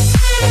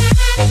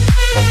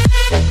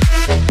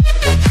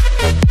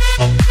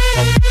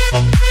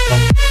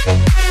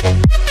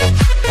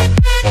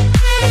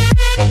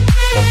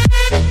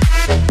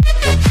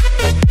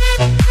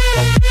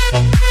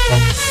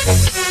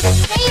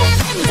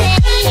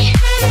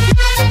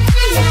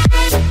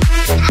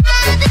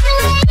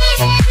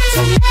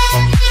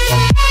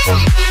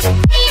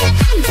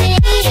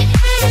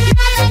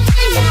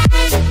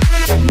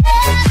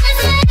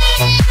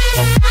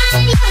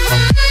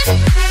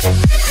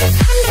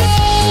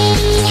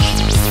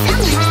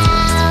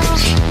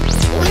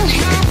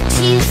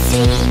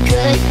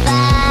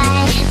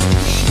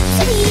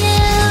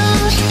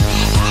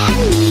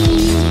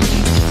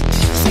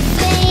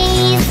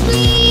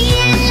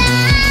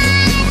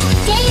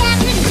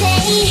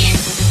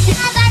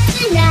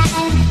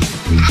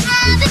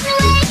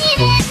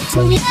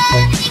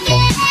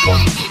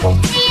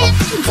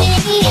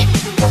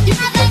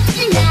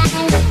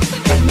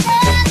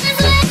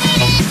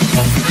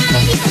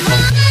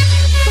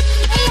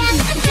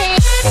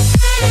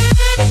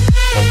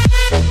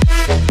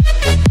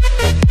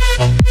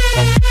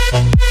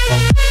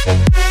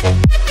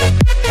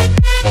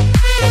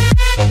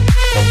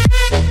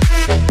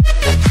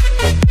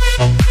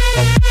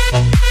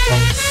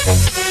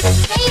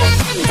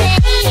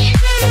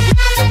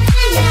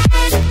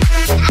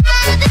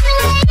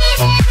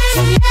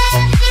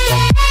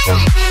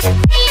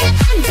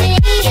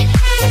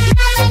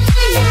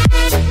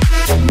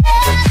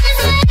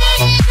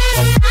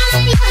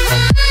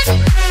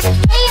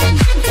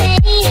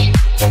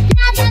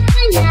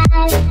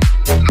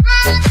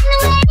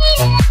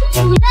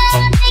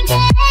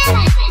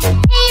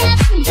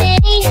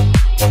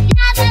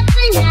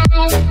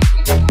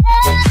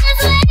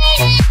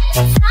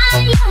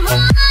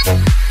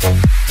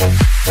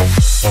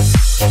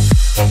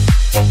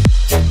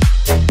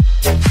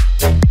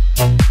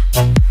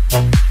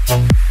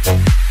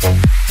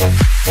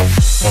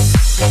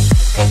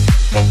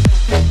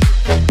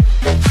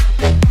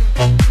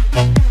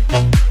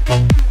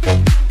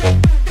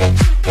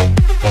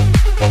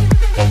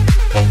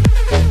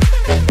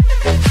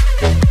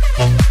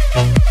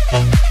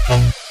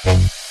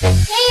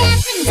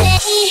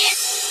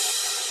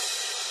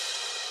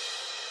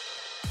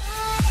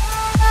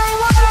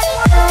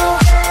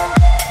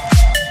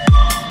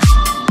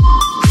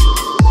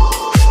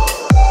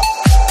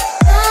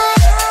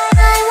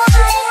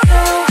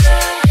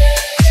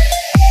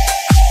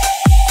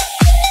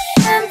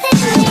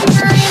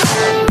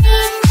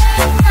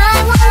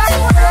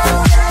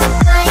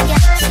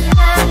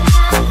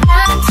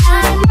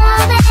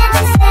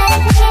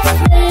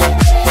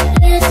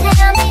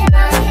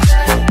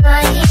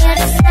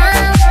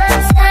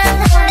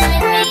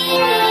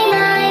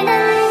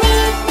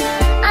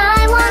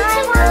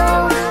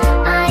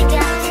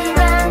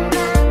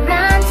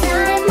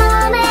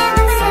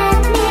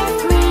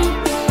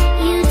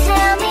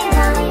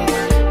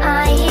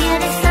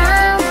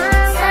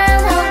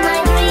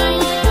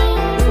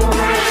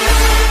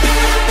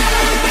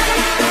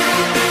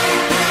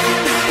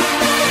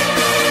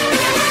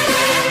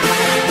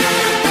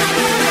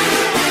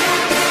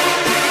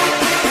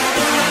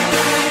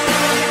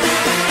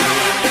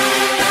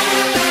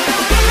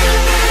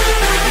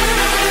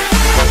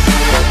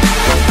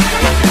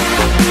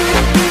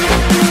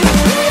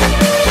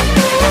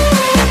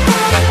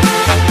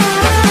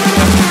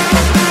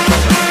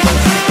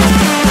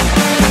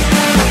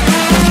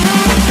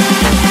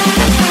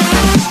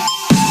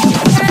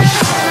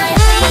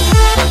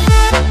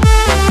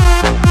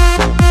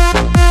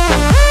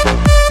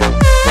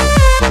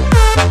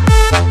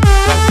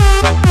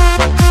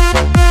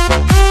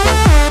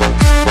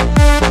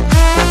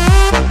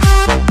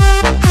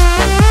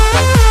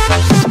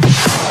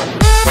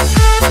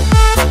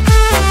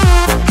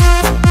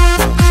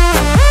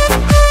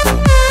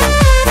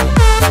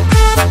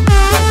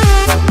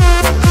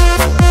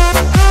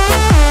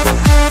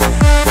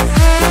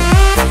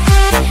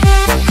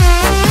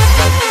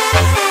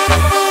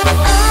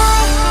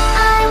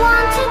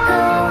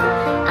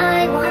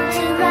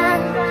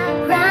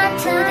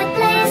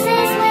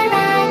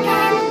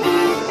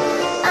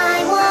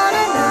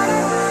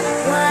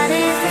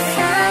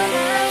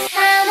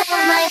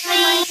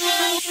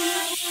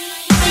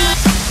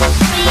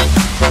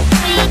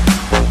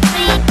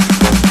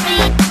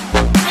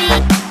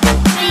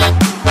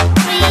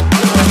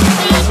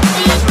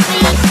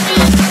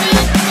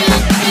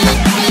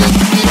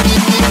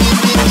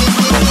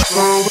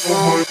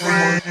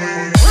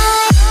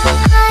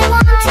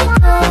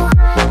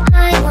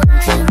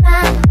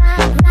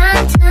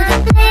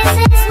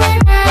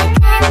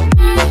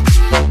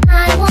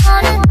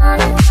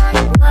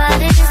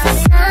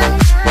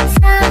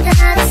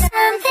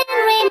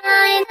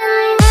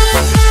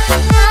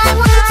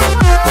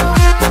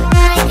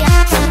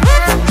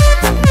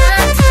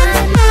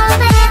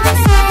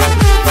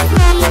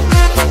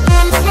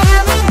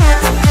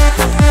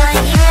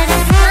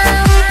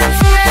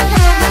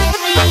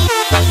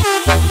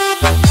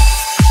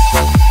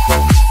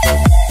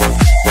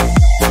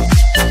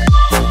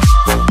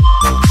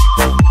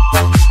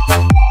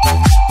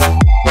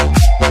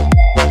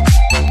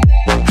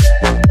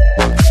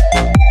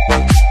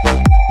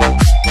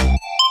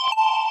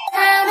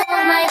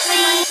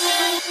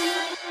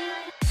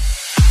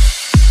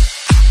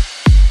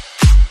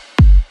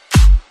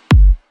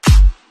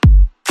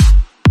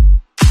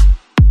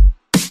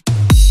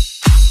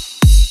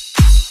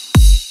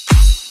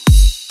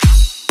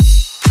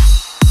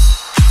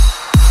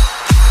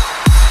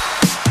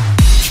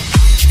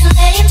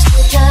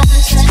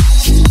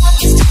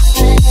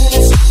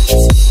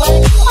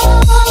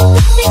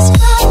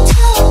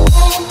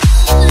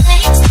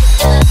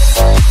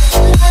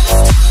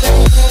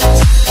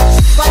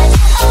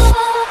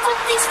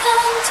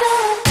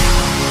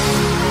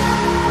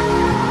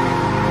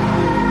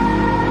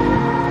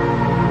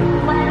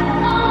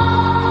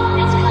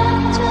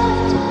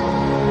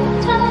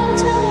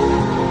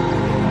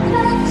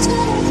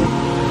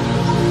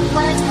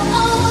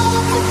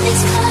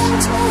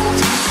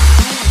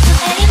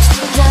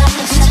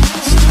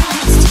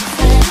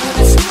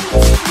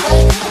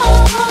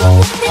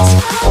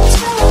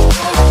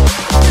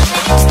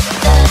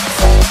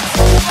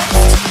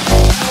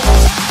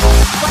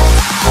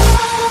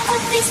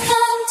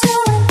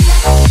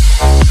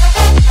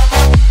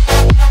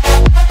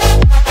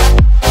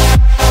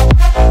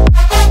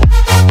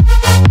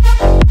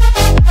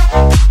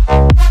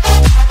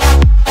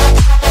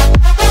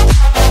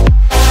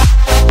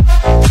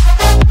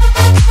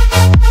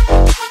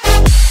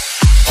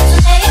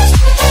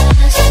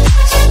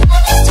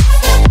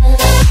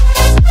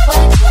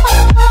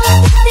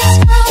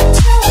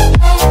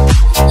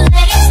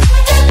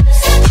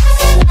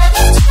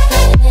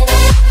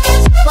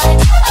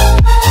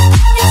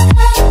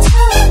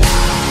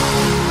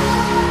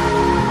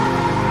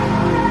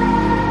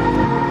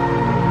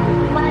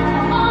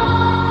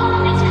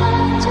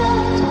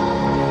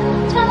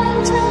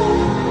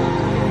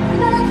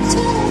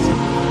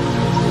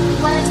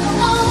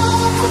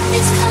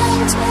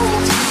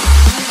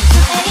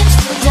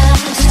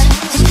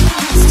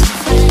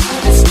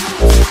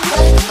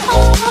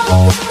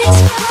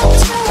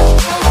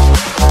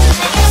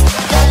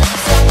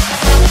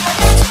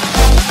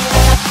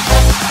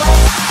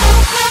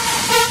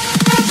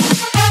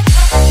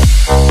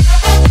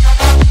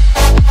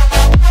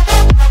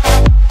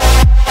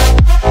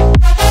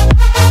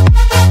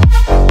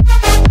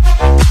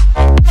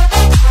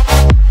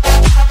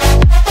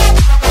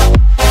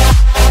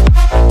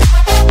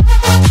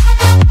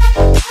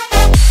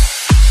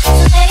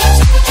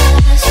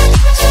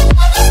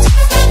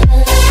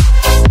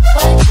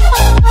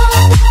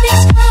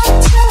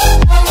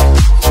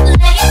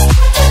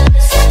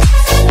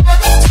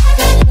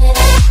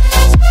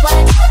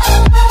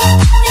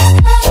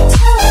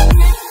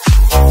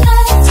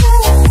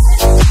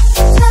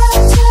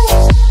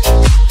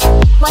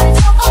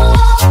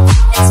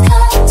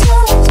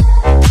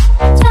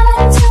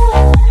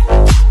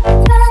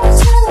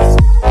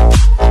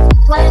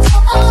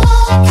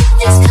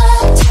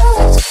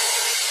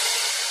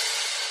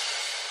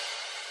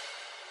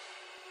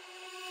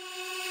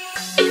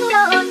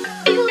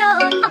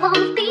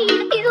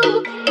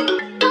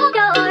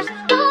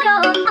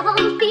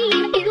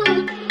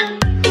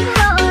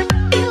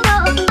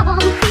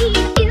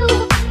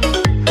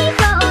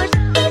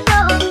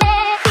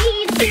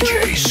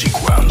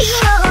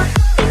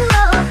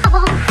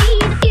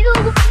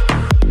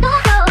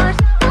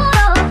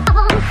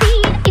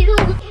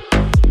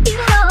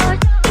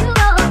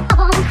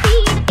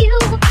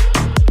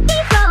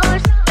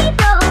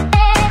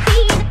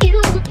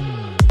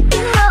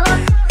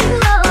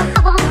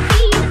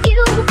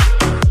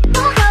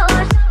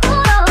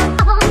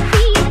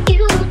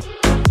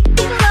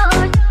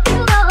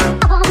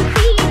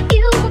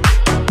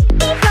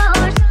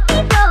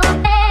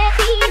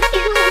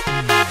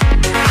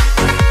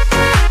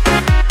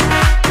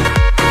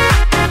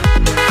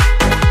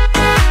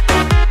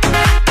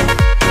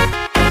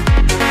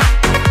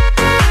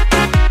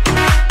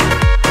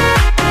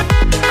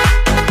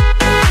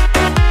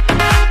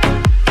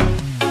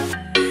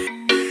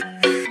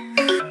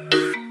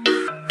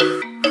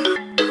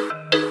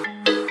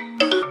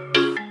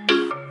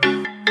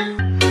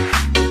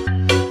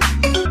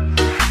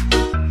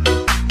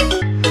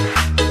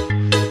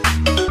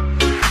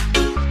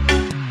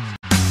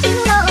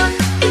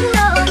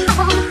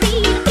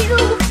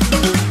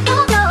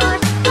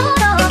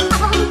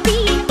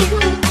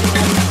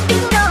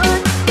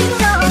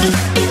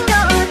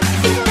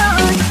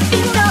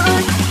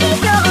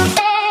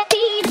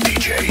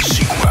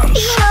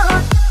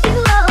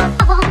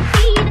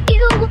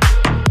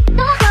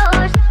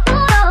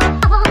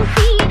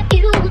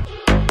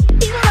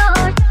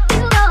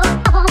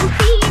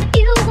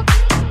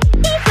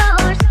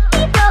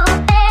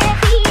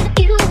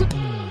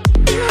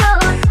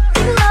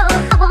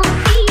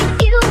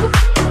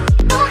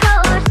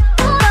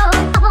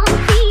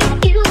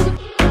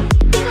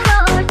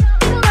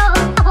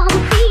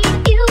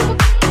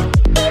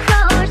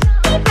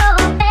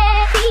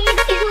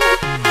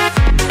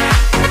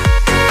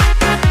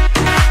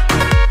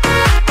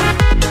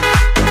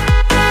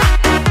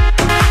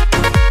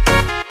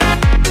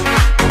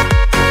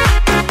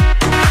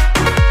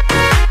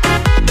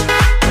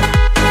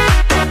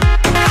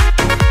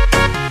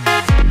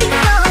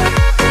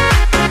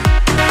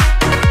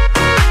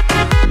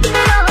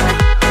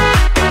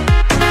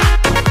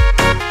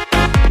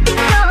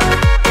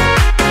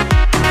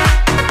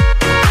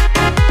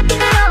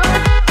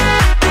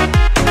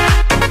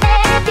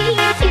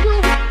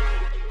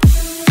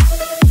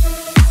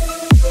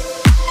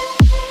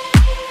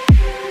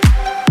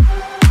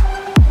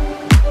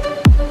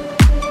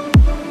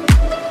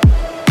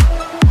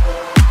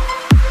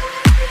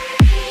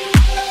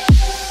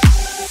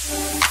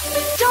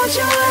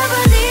 Don't you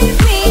ever leave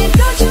me,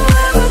 don't you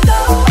ever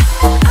go.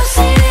 I've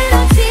seen it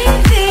on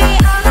TV,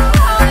 I know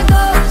how it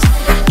goes.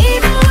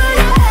 Even when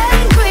you're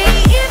angry,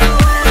 even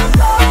when I'm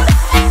cold.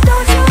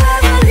 Don't you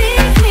ever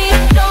leave me,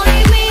 don't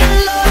leave me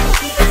alone.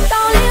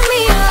 Don't leave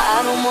me alone. I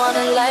don't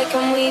wanna lie,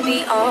 can we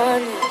be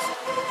honest?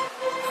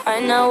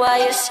 Right now while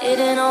you're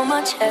sitting on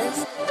my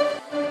chest,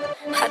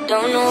 I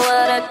don't know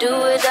what I'd do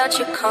without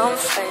your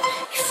comfort.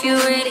 If you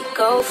really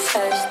go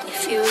first,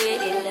 if you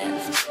really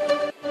left,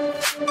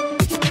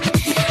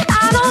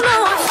 I don't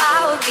know if I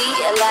would be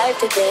alive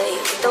today.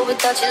 Though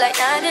without you like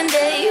night and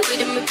day, we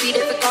didn't repeat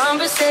every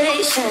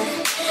conversation.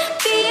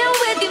 Being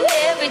with you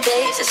every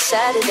day is a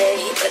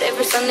Saturday, but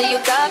every Sunday you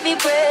got me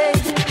praying.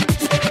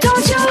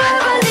 Don't you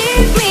ever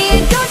leave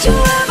me, don't you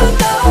ever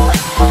go.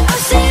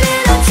 I've seen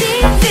it on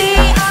TV,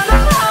 I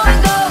know how it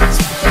goes.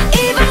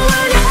 Even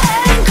when you're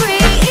angry,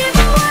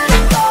 even when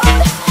I'm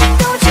cold.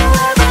 Don't you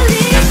ever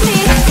leave me,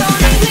 don't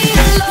leave me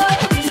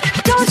alone.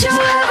 Don't you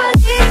ever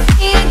leave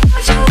me,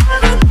 don't you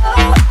ever go.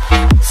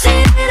 I've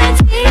seen it on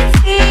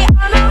TV,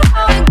 I know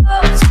how it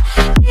goes.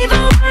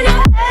 Even when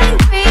you're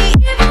angry,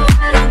 even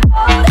when I'm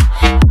cold.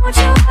 Don't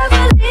you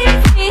ever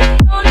leave me,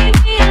 don't leave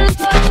me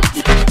alone.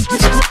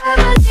 Don't you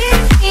ever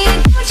leave me,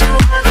 don't you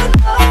ever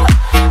go.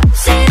 I've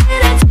seen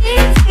it on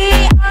TV,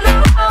 I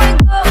know how it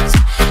goes.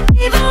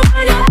 Even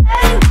when you're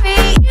angry,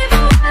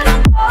 even when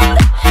I'm cold.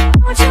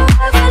 Don't you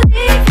ever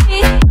leave me,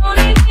 don't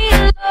leave me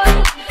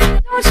alone.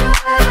 Don't you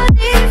ever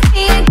leave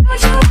me,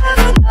 don't you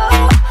ever go.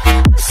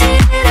 I've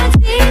seen it on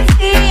TV,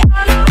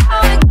 I know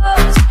how it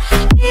goes.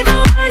 Even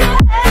when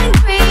you're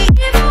angry,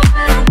 even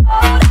when I'm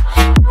cold.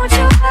 Don't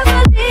you ever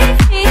leave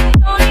me,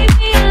 don't leave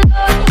me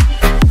alone.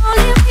 Don't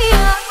leave me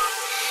alone.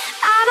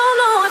 I don't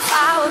know if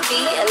I would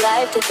be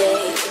alive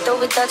today. Though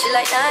without you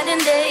like night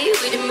and day,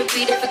 we didn't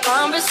repeat every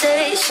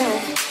conversation.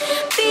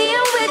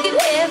 Being with you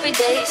every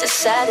day is a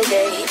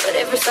Saturday, but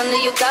every Sunday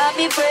you got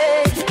me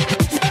praying.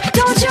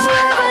 Don't you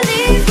ever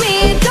leave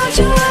me, don't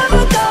you ever